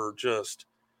were just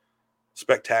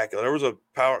spectacular. There was a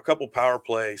couple power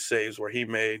play saves where he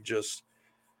made just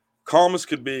calm as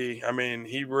could be. I mean,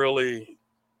 he really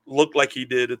looked like he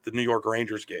did at the New York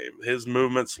Rangers game. His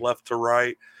movements left to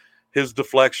right, his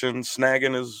deflection,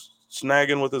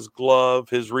 snagging with his glove,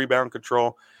 his rebound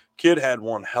control. Kid had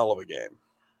one hell of a game.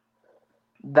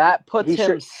 That puts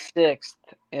him 6th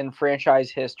in franchise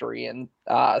history in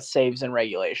saves in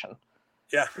regulation.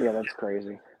 Yeah, that's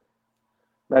crazy.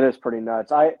 That is pretty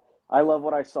nuts. I love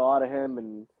what I saw out of him,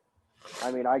 and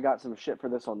I mean, I got some shit for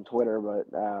this on Twitter, but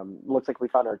looks like we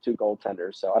found our 2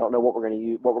 goaltenders. So I don't know what we're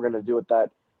going to do with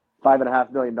that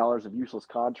 $5.5 million of useless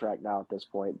contract now at this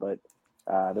point. But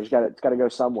it's got to go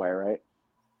somewhere, right?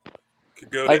 Could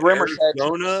go like to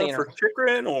Arizona for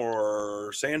Chikrin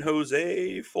or San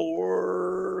Jose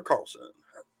for Carlson.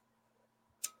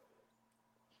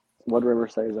 What'd Rimmer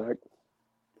say, Zach?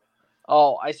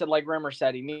 Oh, I said like Rimmer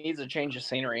said, he needs a change of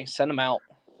scenery. Send him out.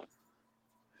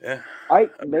 Yeah.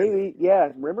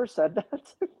 Rimmer said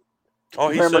that. Oh,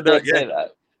 he said that. Yeah.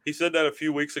 He said that a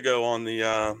few weeks ago on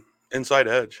the Inside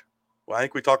Edge. Well, I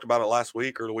think we talked about it last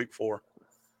week or the week before.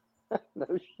 No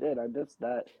shit, I missed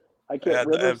that. I can't.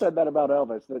 Rimmer said that about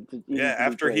Elvis.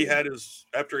 After he had his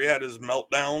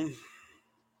meltdown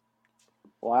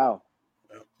Wow.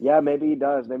 Yeah. Yeah, maybe he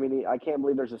does. I can't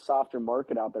believe there's a softer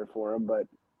market out there for him, but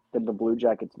than the Blue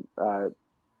Jackets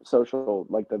social,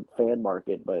 like the fan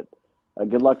market. But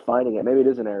good luck finding it. Maybe it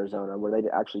is in Arizona where they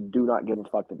actually do not give a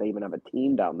fuck that they even have a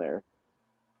team down there.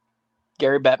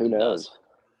 Gary Who Bettman knows?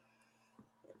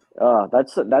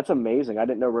 does. That's amazing. I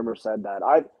didn't know Rimmer said that.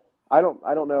 I don't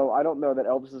know. I don't know that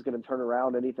Elvis is going to turn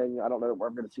around anything. I don't know that we're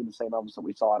going to see the same Elvis that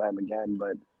we saw at him again.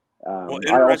 But Well, I also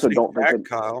interesting don't think fact, that.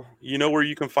 Kyle. You know where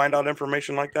you can find out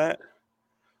information like that?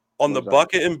 On the Where's that?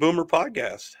 Bucket and Boomer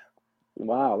podcast.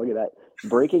 Wow, look at that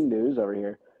breaking news over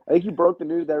here. I think you broke the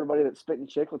news to everybody that Spittin'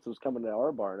 Chicklets was coming to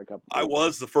our bar in a couple. I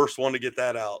was the first one to get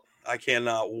that out. I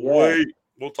cannot Yeah. wait.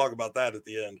 We'll talk about that at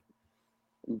the end.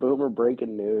 Boomer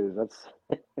breaking news. That's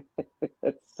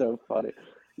so funny.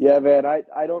 Yeah, man.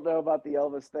 I don't know about the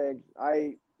Elvis thing.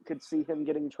 I could see him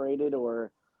getting traded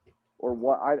or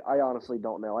what. I honestly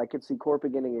don't know. I could see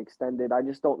Corpy getting extended. I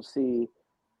just don't see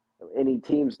any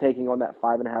teams taking on that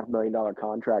 $5.5 million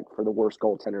contract for the worst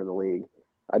goaltender in the league.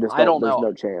 I don't. There's know.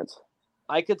 no chance.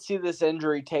 I could see this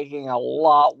injury taking a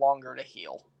lot longer to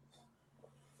heal.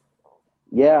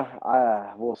 Yeah,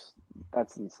 well,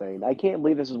 that's insane. I can't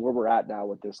believe this is where we're at now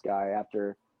with this guy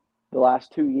after the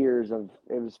last 2 years of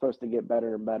it was supposed to get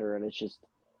better and better, and it's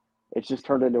just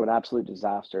turned into an absolute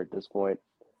disaster at this point.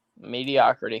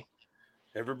 Mediocrity.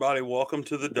 Everybody, welcome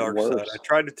to the dark Worse. side. I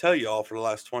tried to tell you all for the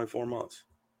last 24 months.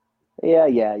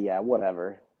 Yeah,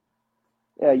 whatever.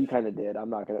 Yeah, you kind of did. I'm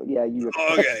not gonna. Yeah, you.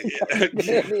 Okay,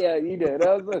 yeah. Yeah, you did.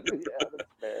 Yeah, that's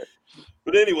fair.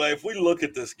 But anyway, if we look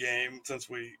at this game, since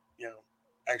we,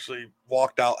 actually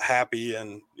walked out happy,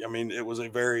 and I mean, it was a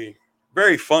very,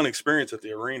 very fun experience at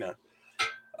the arena.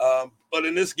 But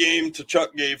in this game,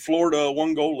 Tkachuk gave Florida a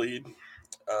 1-goal lead.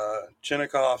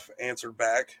 Chinnikov answered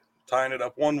back, tying it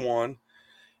up 1-1.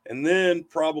 And then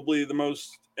probably the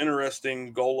most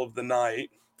interesting goal of the night,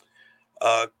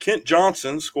 Kent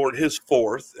Johnson scored his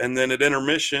 4th, and then at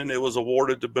intermission, it was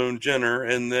awarded to Boone Jenner,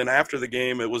 and then after the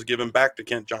game, it was given back to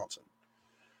Kent Johnson.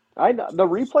 I know the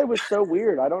replay was so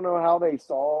weird. I don't know how they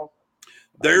saw.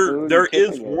 There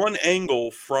is one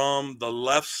angle from the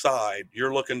left side.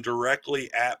 You're looking directly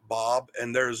at Bob,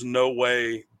 and there's no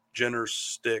way Jenner's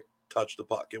stick touched the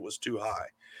puck. It was too high.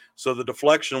 So the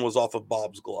deflection was off of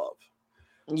Bob's glove.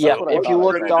 Yeah, So if you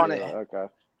looked on it, okay.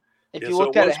 if you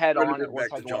looked at it head on, it looked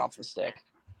back like to it went off Johnson. the stick.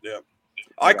 Yeah.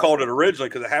 I called it originally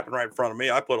because it happened right in front of me.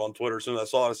 I put on Twitter as soon as I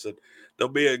saw it. I said,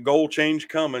 there'll be a goal change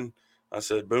coming. I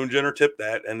said, Boone Jenner tipped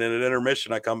that. And then at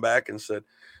intermission, I come back and said,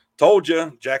 told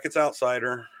you, Jackets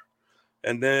outsider.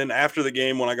 And then after the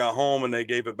game, when I got home and they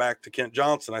gave it back to Kent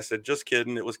Johnson, I said, just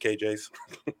kidding. It was KJ's.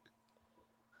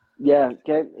 Yeah,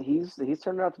 Kent, he's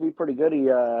turned out to be pretty good.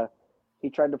 He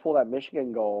tried to pull that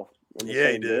Michigan goal in the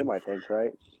same game, I think,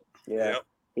 right? Yeah. Yep.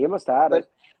 He must have had it.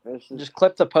 Just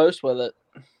clip the post with it.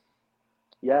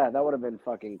 Yeah, that would have been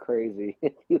fucking crazy.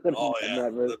 Oh, yeah.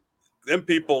 Them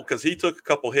people, because he took a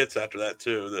couple hits after that,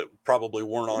 too, that probably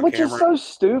weren't on Which camera. is so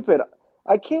stupid.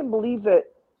 I can't believe that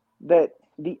the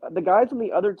guys on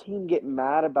the other team get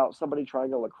mad about somebody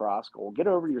trying a lacrosse goal. Get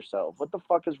over yourself. What the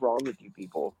fuck is wrong with you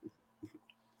people?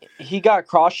 He got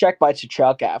cross-checked by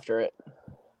Tkachuk after it.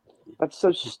 That's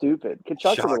so stupid.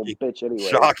 Tkachuk's a little bitch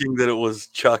anyway. Shocking that it was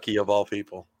Chucky of all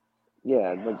people.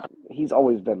 Yeah, like he's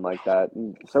always been like that,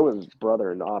 and so is his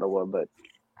brother in Ottawa. But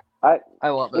I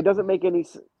love it. It doesn't make any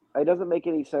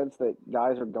sense that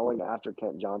guys are going after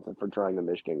Kent Johnson for trying the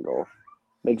Michigan goal.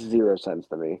 Makes zero sense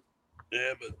to me.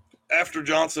 Yeah, but after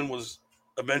Johnson was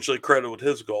eventually credited with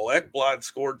his goal, Ekblad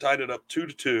scored, tied it up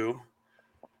 2-2.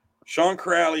 Sean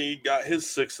Crowley got his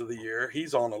 6th of the year.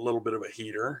 He's on a little bit of a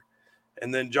heater.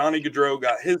 And then Johnny Gaudreau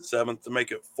got his 7th to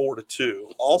make it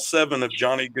 4-2. All 7 of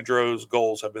Johnny Gaudreau's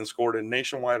goals have been scored in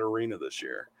Nationwide Arena this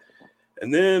year.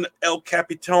 And then El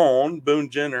Capitan, Boone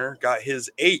Jenner, got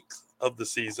his 8th of the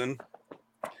season.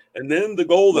 And then the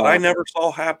goal that I never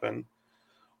saw happen,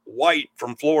 White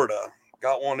from Florida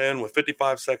got one in with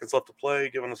 55 seconds left to play,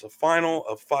 giving us a final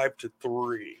of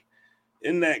 5-3.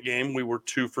 In that game, we were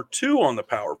 2 for 2 on the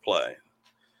power play.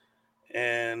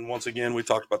 And once again, we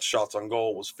talked about the shots on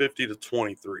goal was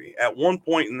 50-23. At one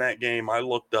point in that game, I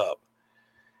looked up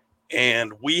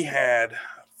and we had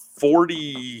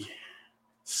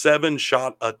 47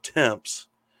 shot attempts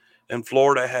and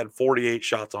Florida had 48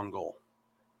 shots on goal.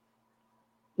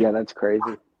 Yeah, that's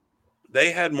crazy.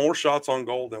 They had more shots on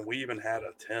goal than we even had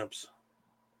attempts.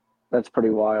 That's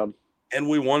pretty wild. And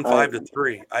we won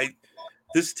 5-3.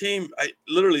 This team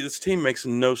makes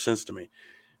no sense to me.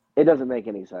 It doesn't make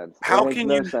any sense. How can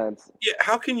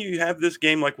you have this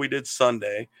game like we did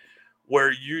Sunday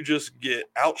where you just get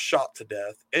outshot to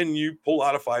death and you pull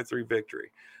out a 5-3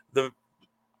 victory? The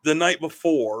the night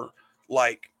before,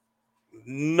 like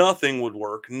nothing would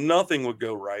work. Nothing would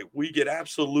go right. We get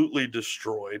absolutely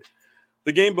destroyed.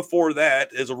 The game before that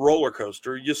is a roller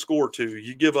coaster. You score 2,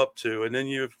 you give up 2, and then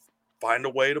you find a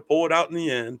way to pull it out in the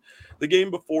end. The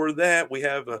game before that, we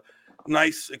have a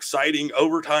nice, exciting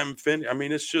overtime finish. I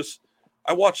mean, it's just,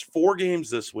 I watched 4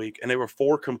 games this week, and they were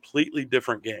 4 completely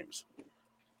different games.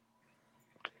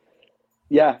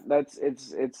 Yeah,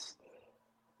 it's.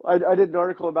 I did an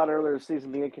article about earlier this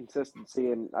season, the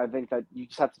inconsistency, and I think that you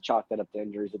just have to chalk that up to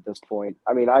injuries at this point.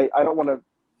 I mean, I don't want to.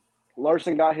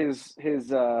 Larson got his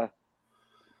out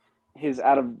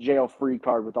of jail free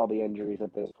card with all the injuries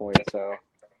at this point, so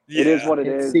it is what it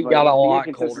is. He But got a the lot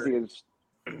inconsistency colder. is.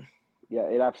 Yeah,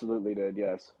 it absolutely did.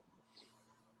 Yes.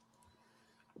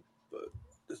 But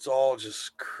it's all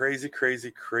just crazy.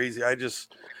 I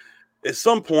just, at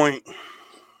some point,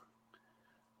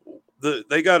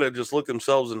 they got to just look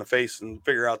themselves in the face and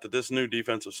figure out that this new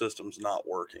defensive system is not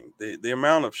working. The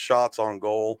amount of shots on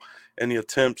goal and the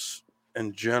attempts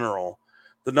in general,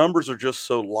 the numbers are just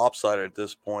so lopsided at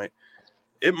this point.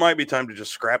 It might be time to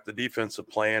just scrap the defensive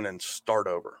plan and start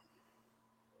over.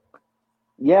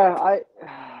 Yeah,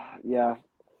 yeah.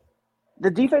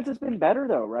 The defense has been better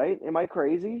though, right? Am I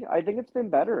crazy? I think it's been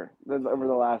better than over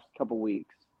the last couple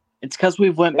weeks. It's because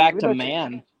we've went back Maybe to that's-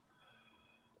 man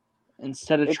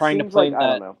instead of It trying to seems play like I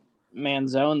don't that know. man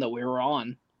zone that we were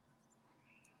on.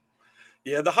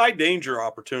 Yeah, the high danger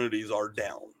opportunities are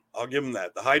down. I'll give them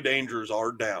that. The high dangers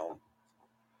are down.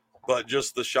 But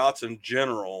just the shots in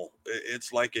general,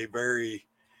 it's like a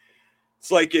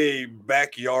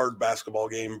backyard basketball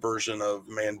game version of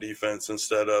man defense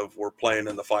instead of we're playing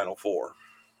in the Final Four.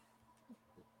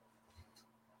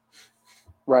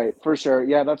 Right, for sure.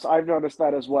 Yeah, I've noticed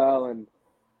that as well, and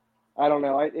I don't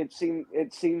know. It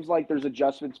seems like there's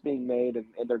adjustments being made, and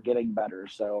they're getting better.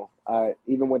 So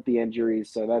even with the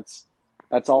injuries, so that's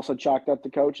also chalked up to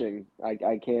coaching.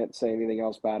 I can't say anything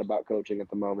else bad about coaching at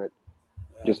the moment,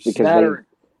 just because That or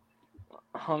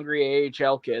hungry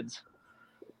AHL kids.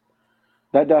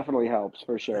 that definitely helps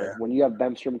for sure. Yeah. When you have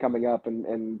Bemstrom coming up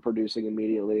and producing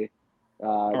immediately,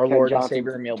 Our Ken Lord and Johnson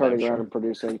Savior Emil turning Bemstrom. around and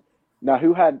producing. Now,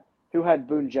 who had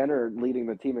Boone Jenner leading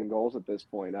the team in goals at this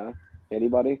point? Huh?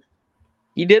 Anybody?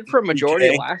 He did for a majority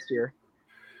of Okay. last year.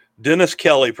 Dennis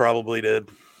Kelly probably did.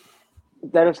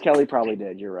 Dennis Kelly probably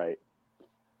did. You're right.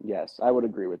 Yes, I would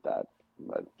agree with that.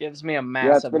 But Gives me a yeah,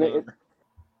 massive boner.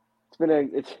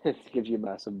 it gives you a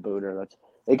massive booner.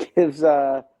 It gives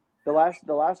the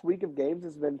last week of games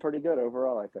has been pretty good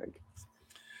overall, I think.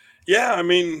 Yeah, I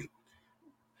mean,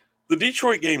 the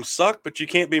Detroit game sucked, but you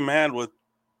can't be mad with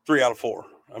 3 out of 4.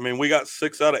 I mean, we got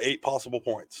 6 out of 8 possible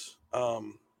points.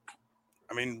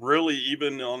 I mean, really,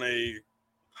 even on a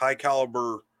high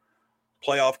caliber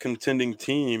playoff contending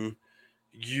team,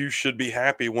 you should be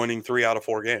happy winning 3 out of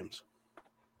 4 games.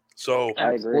 So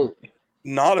I agree. Absolutely.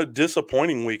 not a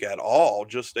disappointing week at all,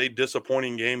 just a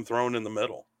disappointing game thrown in the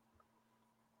middle.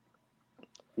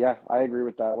 Yeah, I agree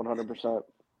with that 100%.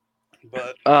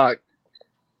 But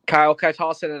Kyle, can I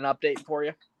toss in an update for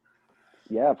you?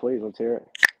 Yeah, please, let's hear it.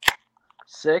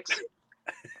 6.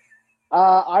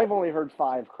 I've only heard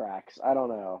 5 cracks. I don't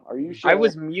know. Are you sure? I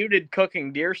was muted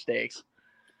cooking deer steaks.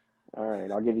 All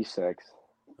right, I'll give you 6.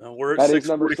 we're at That is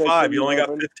number 6 for 6:45. you, You only got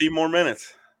Logan. 15 more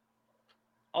minutes.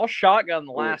 I'll shotgun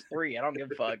the last 3. I don't give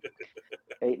a fuck.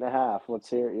 8.5. Let's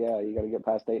hear it. Yeah, you got to get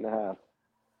past 8.5.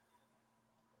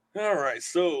 All right,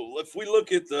 so if we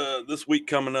look at this week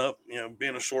coming up,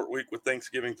 being a short week with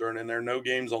Thanksgiving thrown in there, no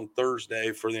games on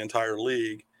Thursday for the entire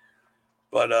league.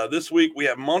 But this week we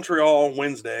have Montreal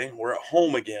Wednesday. We're at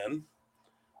home again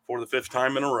for the 5th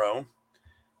time in a row.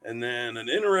 And then an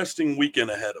interesting weekend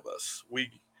ahead of us.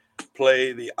 We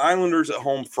play the Islanders at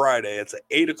home Friday. It's an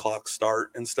 8 o'clock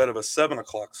start instead of a 7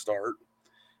 o'clock start.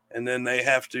 And then they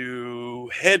have to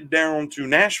head down to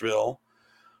Nashville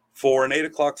for an 8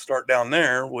 o'clock start down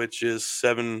there, which is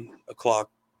 7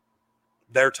 o'clock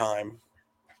their time.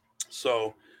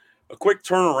 So a quick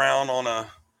turnaround on a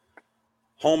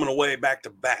home and away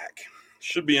back-to-back.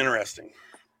 Should be interesting.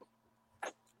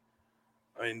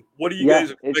 I mean, what do you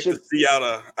guys expect to see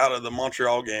out of the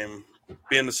Montreal game,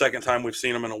 being the second time we've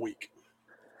seen them in a week?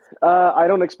 I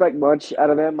don't expect much out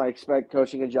of them. I expect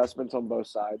coaching adjustments on both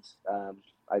sides.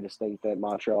 I just think that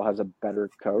Montreal has a better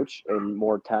coach and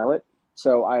more talent.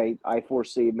 So I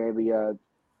foresee maybe a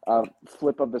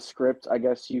flip of the script, I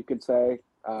guess you could say,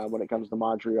 when it comes to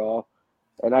Montreal.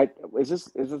 And is this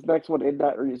next one in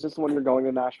that, or is this the one you're going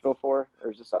to Nashville for,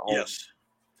 or is this at home? Yes,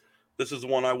 this is the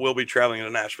one I will be traveling to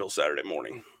Nashville Saturday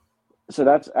morning. So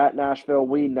that's at Nashville.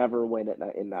 We never win it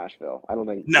in Nashville. I don't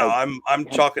think. No, like, I'm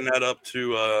chalking that up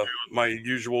to my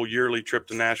usual yearly trip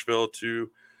to Nashville to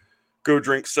go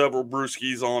drink several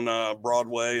brewskis on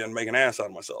Broadway and make an ass out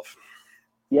of myself.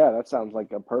 Yeah, that sounds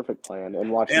like a perfect plan. And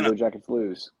watch the And Blue Jackets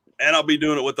lose. And I'll be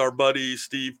doing it with our buddy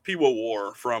Steve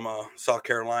Pewar from South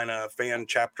Carolina fan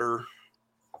chapter.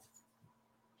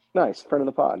 Nice, friend of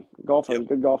the pod, golfer, Yep.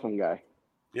 good golfing guy.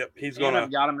 Yep, he's And gonna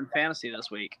I've got him in fantasy this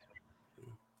week.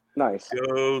 Nice.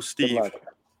 go Good Steve. luck.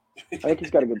 I think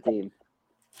he's got a good team.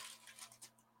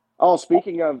 Oh,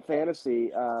 speaking of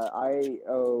fantasy, I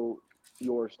owe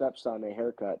your stepson a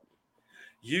haircut.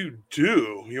 You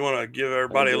do. You want to give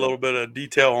everybody I a do. little bit of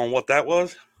detail on what that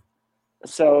was?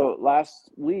 So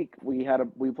last week we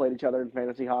played each other in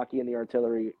fantasy hockey in the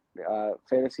Artillery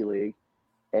Fantasy League,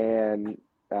 and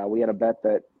we had a bet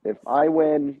that if I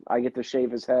win, I get to shave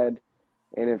his head,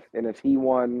 and if he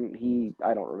won,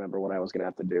 I don't remember what I was going to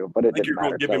have to do, but I it think didn't you're matter.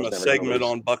 going to give 'cause I him a was never gonna segment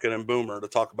lose. on Bucket and Boomer to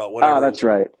talk about whatever. That's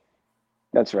right.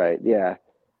 That's right. Yeah.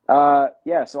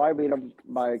 Yeah. So I beat him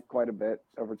by quite a bit,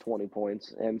 over 20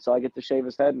 points, and so I get to shave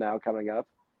his head now coming up.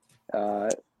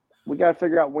 We got to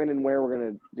figure out when and where we're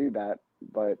going to do that,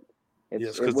 but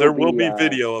Yes, because there will be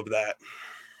video of that.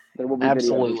 There will be video of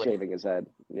Absolutely. me shaving his head.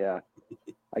 Yeah,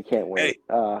 I can't wait.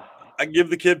 I give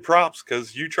the kid props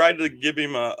because you tried to give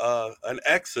him an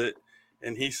exit,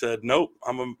 and he said, "Nope,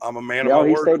 I'm a man of my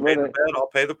he word. stayed I paid with the it. bet. I'll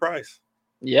pay the price."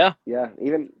 Yeah. Yeah,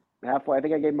 even halfway. I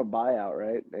think I gave him a buyout,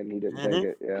 right? And he didn't take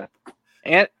it. Yeah.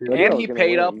 And Good deal, and he's he gonna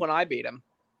paid up win. when I beat him.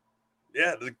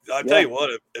 Yeah, I Yeah. tell you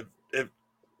what, if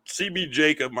CB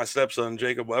Jacob, my stepson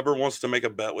Jacob Weber, wants to make a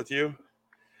bet with you,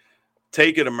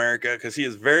 take it, America, because he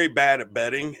is very bad at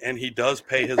betting and he does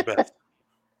pay his bets.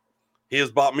 He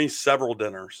has bought me several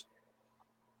dinners.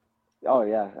 Oh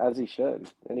yeah, as he should.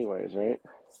 Anyways, right?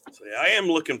 So yeah, I am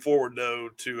looking forward though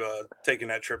to taking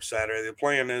that trip Saturday. The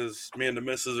plan is me and the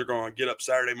missus are going to get up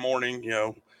Saturday morning. You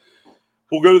know,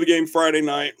 we'll go to the game Friday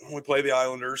night. We play the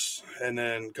Islanders, and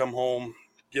then come home,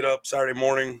 get up Saturday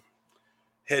morning,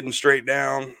 heading straight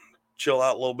down, chill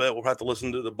out a little bit. We'll have to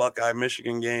listen to the Buckeye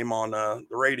Michigan game on the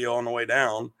radio on the way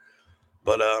down.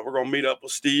 But we're going to meet up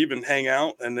with Steve and hang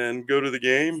out and then go to the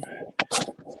game,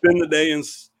 spend the day in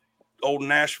old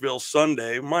Nashville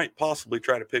Sunday. Might possibly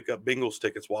try to pick up Bengals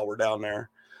tickets while we're down there,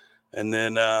 and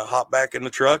then hop back in the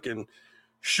truck and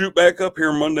shoot back up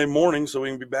here Monday morning so we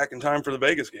can be back in time for the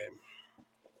Vegas game.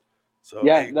 So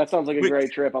Yeah, hey, that sounds like a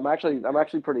great trip. I'm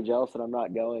actually pretty jealous that I'm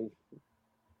not going.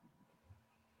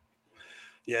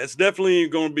 yeah, it's definitely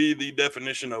going to be the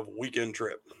definition of weekend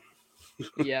trip.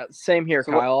 Yeah, same here,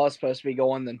 So Kyle. I was supposed to be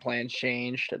going, then plans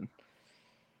changed. And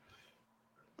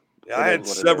Yeah, I had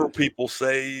several people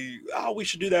say, "Oh, we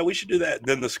should do that. We should do that."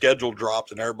 Then the schedule dropped,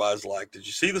 and everybody's like, "Did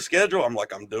you see the schedule?" I'm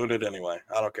like, "I'm doing it anyway.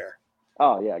 I don't care."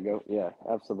 Oh yeah, go. Yeah,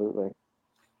 absolutely.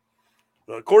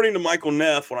 But according to Michael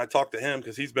Neff, when I talked to him,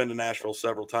 because he's been to Nashville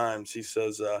several times, he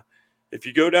says, if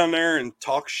you go down there and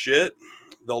talk shit,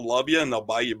 they'll love you and they'll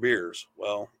buy you beers.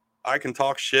 Well, I can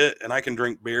talk shit and I can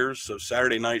drink beers, so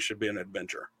Saturday night should be an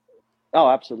adventure. Oh,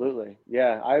 absolutely.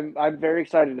 Yeah, I'm very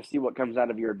excited to see what comes out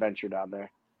of your adventure down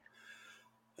there.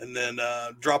 And then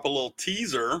drop a little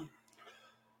teaser.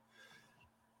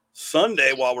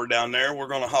 Sunday, while we're down there, we're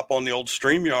going to hop on the old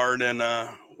StreamYard and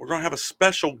we're going to have a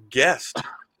special guest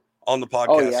on the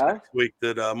podcast next week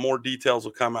that more details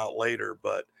will come out later.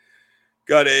 But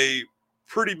got a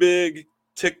pretty big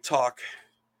TikTok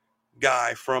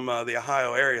guy from the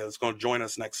Ohio area that's going to join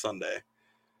us next Sunday.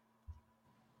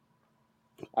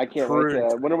 I can't wait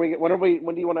to.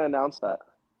 When do you want to announce that?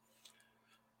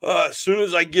 As soon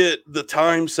as I get the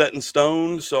time set in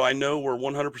stone, so I know we're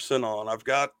 100% on. I've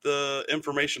got the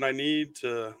information I need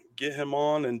to get him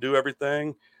on and do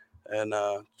everything. And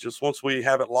just once we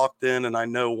have it locked in and I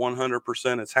know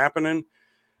 100% it's happening,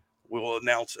 we will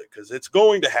announce it because it's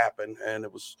going to happen. And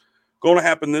it was going to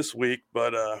happen this week,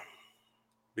 but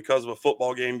because of a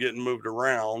football game getting moved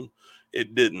around,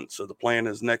 it didn't. So the plan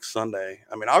is next Sunday.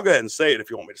 I mean, I'll go ahead and say it if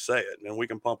you want me to say it, and then we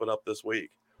can pump it up this week.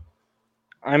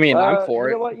 I mean, I'm for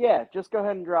it. You know what? Yeah, just go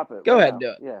ahead and drop it. Go ahead and do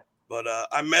it. Yeah. But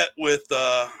I met with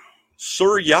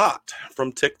Sir Yacht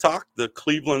from TikTok, the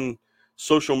Cleveland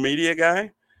social media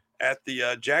guy, at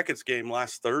the Jackets game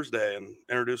last Thursday, and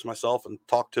introduced myself and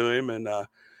talked to him, and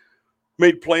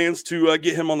made plans to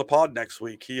get him on the pod next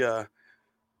week.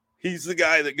 He's the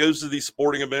guy that goes to these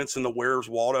sporting events and wears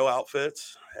Waldo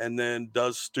outfits and then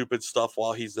does stupid stuff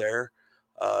while he's there.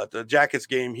 The Jackets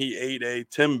game, he ate a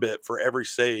Timbit for every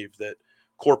save that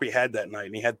Corpy had that night,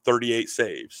 and he had 38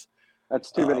 saves.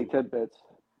 That's too many tidbits.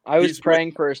 I was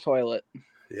praying for his toilet.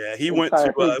 Yeah, he went to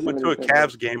a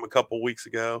Cavs game a couple weeks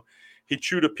ago. he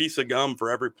chewed a piece of gum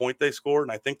for every point they scored,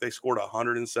 and I think they scored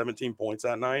 117 points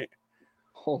that night.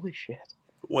 Holy shit.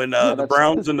 When Yeah, the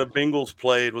Browns and the Bengals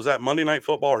played, was that Monday Night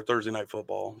Football or Thursday Night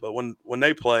Football? But when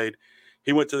they played,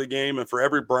 he went to the game, and for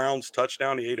every Browns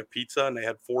touchdown, he ate a pizza, and they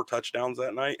had 4 touchdowns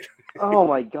that night. Oh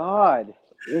my God.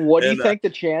 What do you And, think the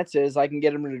chance is I can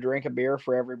get him to drink a beer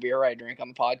for every beer I drink on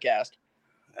the podcast?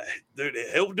 Dude,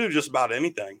 he'll do just about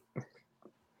anything.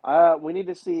 We need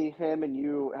to see him and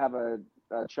you have a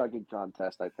chugging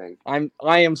contest, I think.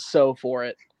 I am so for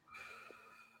it.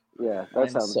 Yeah,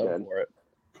 that sounds so good. for it.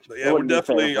 But yeah, we're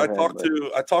definitely. I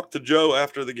talked to Joe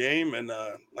after the game, and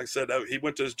like I said, he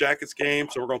went to his Jackets game,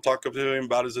 so we're going to talk to him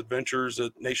about his adventures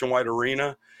at Nationwide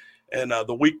Arena. And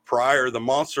the week prior, the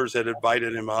Monsters had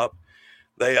invited him up.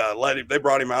 They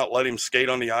brought him out, let him skate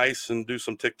on the ice and do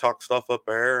some TikTok stuff up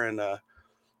there. And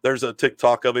there's a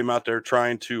TikTok of him out there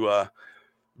trying to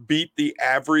beat the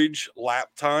average lap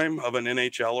time of an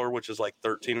NHLer, which is like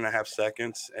 13 and a half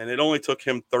seconds. And it only took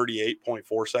him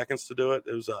 38.4 seconds to do it.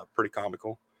 It was pretty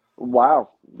comical.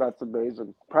 Wow, that's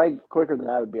amazing. Probably quicker than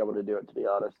I would be able to do it, to be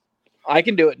honest. I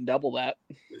can do it in double that.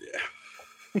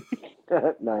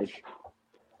 Yeah. Nice.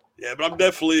 Yeah, but I'm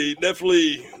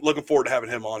definitely looking forward to having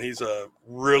him on. He's a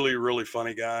really, really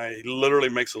funny guy. He literally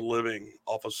makes a living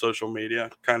off of social media.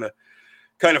 Kind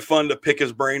of fun to pick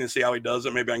his brain and see how he does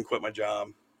it. Maybe I can quit my job.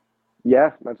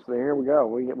 Yeah, here we go.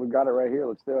 We've got it right here.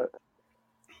 Let's do it.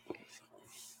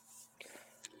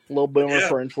 Little boomer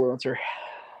for influencer.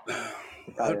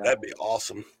 That'd be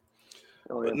awesome.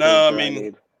 But No, no, I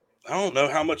mean, I don't know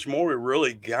how much more we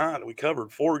really got. We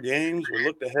covered 4 games. We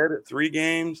looked ahead at 3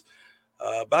 games.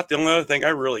 About the only other thing I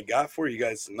really got for you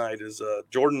guys tonight is a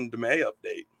Jordan DeMay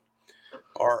update.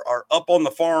 Our Up on the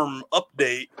Farm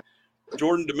update.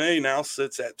 Jordan DeMay now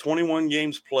sits at 21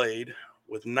 games played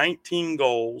with 19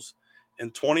 goals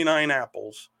and 29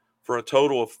 apples for a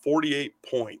total of 48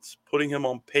 points, putting him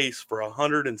on pace for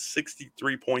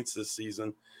 163 points this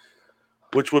season,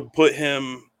 which would put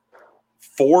him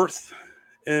 4th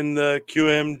in the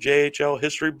QMJHL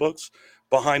history books,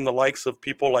 behind the likes of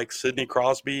people like Sidney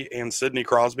Crosby and Sidney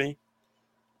Crosby.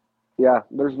 Yeah,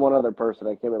 there's one other person.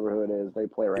 I can't remember who it is. They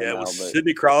play right now. Yeah, it was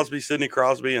Sidney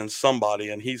Crosby, and somebody.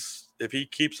 And if he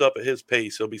keeps up at his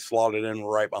pace, he'll be slotted in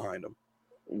right behind him.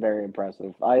 Very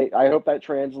impressive. I hope that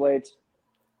translates.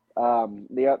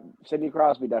 Sidney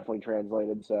Crosby definitely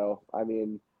translated. So, I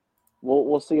mean,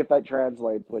 we'll see if that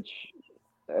translates, which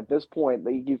at this point,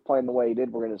 he keeps playing the way he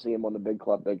did. We're going to see him on the big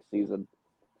club next season.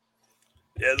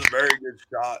 Yeah, it's a very good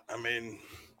shot. I mean,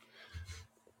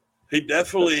 he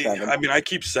definitely, I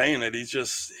keep saying it.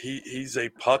 He's a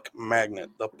puck magnet.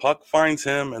 The puck finds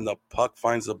him and the puck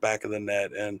finds the back of the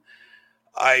net. And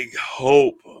I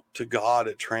hope to God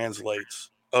it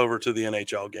translates over to the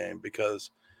NHL game,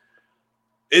 because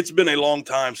it's been a long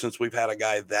time since we've had a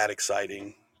guy that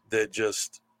exciting that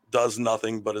just does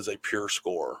nothing but is a pure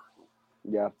scorer.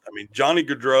 Yeah. I mean, Johnny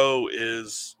Gaudreau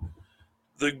is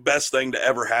the best thing to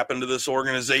ever happen to this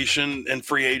organization in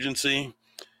free agency.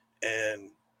 And,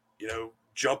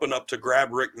 jumping up to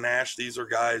grab Rick Nash, these are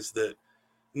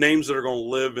names that are going to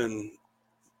live in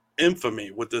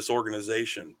infamy with this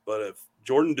organization. But if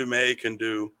Jordan DeMay can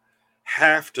do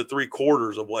half to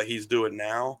 3/4 of what he's doing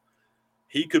now,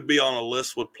 he could be on a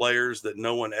list with players that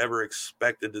no one ever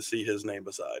expected to see his name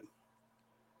beside.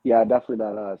 Yeah, definitely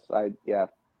not us.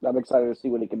 I'm excited to see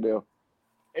what he can do.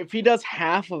 If he does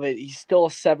half of it, he's still a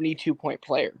 72-point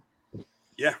player.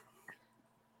 Yeah.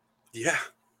 Yeah.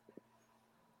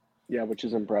 Yeah, which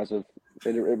is impressive.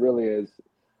 It really is.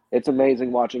 It's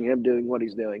amazing watching him doing what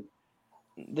he's doing.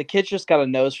 The kid's just got a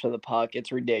nose for the puck.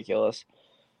 It's ridiculous.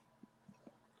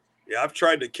 Yeah, I've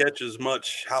tried to catch as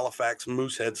much Halifax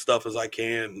Moosehead stuff as I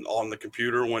can on the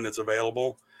computer when it's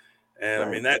available. And, right.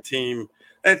 I mean, that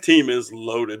team is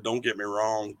loaded, don't get me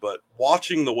wrong. But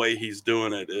watching the way he's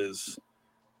doing it is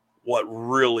what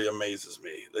really amazes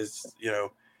me. It's,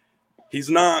 he's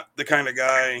not the kind of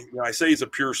guy, I say he's a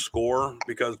pure scorer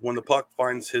because when the puck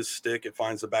finds his stick, it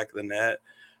finds the back of the net.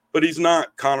 But he's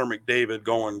not Connor McDavid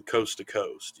going coast to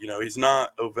coast. He's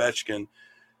not Ovechkin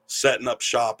setting up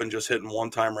shop and just hitting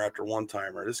one-timer after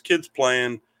one-timer. This kid's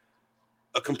playing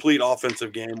a complete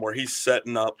offensive game where he's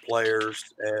setting up players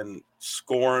and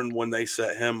scoring when they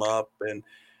set him up. And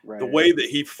the way that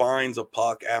he finds a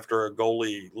puck after a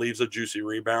goalie leaves a juicy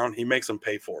rebound, he makes them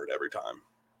pay for it every time.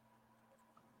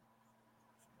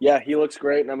 Yeah, he looks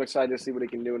great, and I'm excited to see what he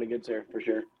can do when he gets here, for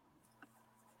sure.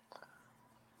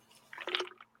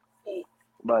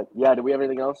 But, yeah, do we have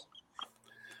anything else?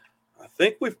 I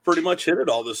think we've pretty much hit it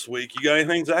all this week. You got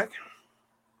anything, Zach?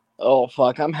 Oh,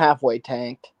 fuck. I'm halfway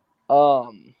tanked.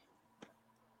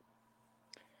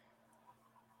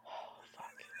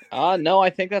 No, I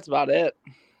think that's about it.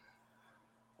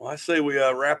 Well, I say we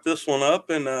wrap this one up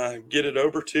and get it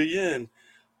over to you, and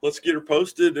let's get her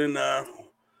posted. And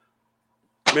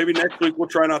maybe next week we'll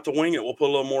try not to wing it. We'll put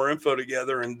a little more info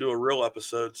together and do a real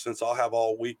episode, since I'll have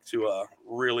all week to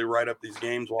really write up these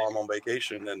games while I'm on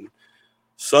vacation. And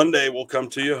Sunday we'll come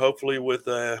to you hopefully with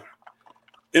a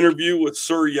interview with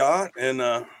Sir Yacht and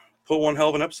put one hell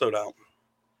of an episode out.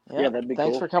 Yeah, that'd be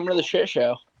Thanks cool. for coming to the shit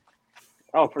show.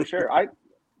 Oh, for sure.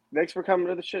 Thanks for coming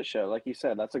to the shit show. Like you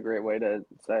said, that's a great way to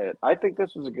say it. I think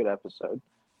this was a good episode.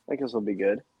 I think this will be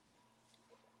good.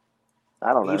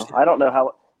 I don't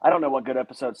know. I don't know what good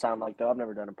episodes sound like, though. I've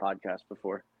never done a podcast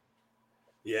before.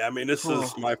 Yeah, I mean, this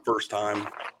is my first time.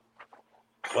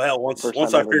 Well, once I time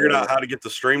ever figured doing out it. how to get the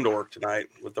stream to work tonight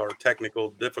with our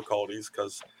technical difficulties,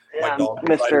 because my Yeah, dog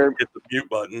Mr. decided to hit the mute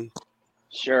button.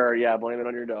 Sure, yeah, blame it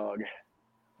on your dog.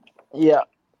 Yeah.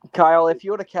 Kyle, if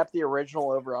you would have kept the original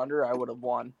over-under, I would have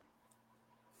won.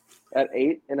 At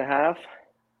 8.5?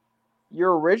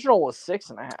 Your original was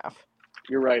 6.5.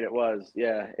 You're right, it was.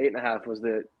 Yeah, 8.5 was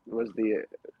the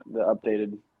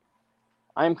updated.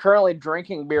 I'm currently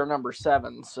drinking beer number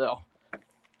 7, so.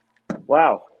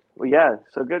 Wow. Well, yeah.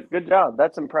 So good job.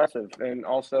 That's impressive. And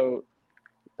also,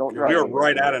 don't drive. We were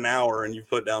right at an hour, and you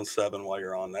put down 7 while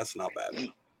you're on. That's not bad.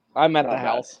 I'm at Not the bad.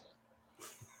 house.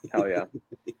 Hell yeah.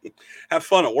 Have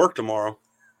fun at work tomorrow.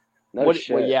 No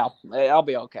shit. Well, yeah, I'll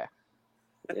be okay.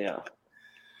 Yeah.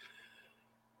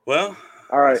 Well,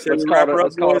 All right. So Let's we wrap call her it. up,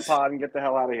 Let's call it a boys. pod and get the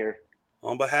hell out of here.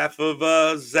 on behalf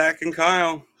of Zach and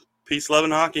Kyle, peace, love,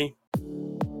 and hockey.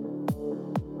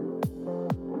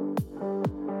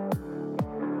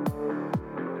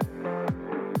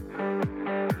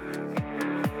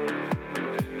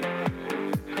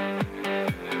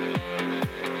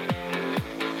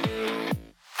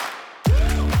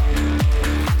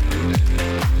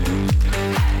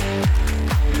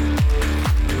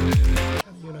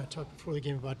 You and I talked before the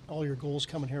game about all your goals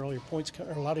coming here, all your points,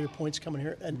 or a lot of your points coming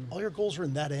here, and all your goals are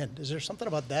in that end. Is there something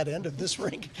about that end of this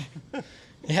rink?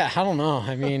 Yeah, I don't know.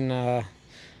 I mean,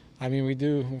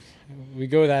 we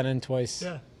go that end twice.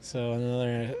 Yeah. So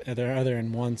other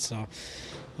end once. So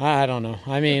I don't know.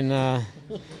 I mean,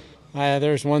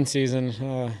 there's one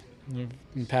season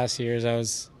in past years I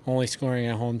was only scoring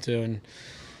at home too, and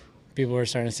people were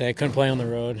starting to say I couldn't play on the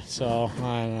road. So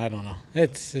I don't know.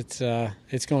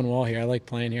 It's going well here. I like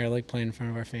playing here. I like playing in front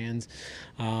of our fans.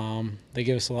 They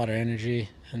give us a lot of energy,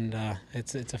 and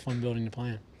it's a fun building to play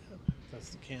in. That's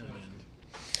the Canada end.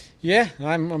 Yeah,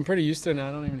 I'm pretty used to it now.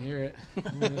 I don't even hear it.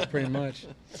 I mean, that's pretty much.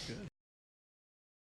 Good.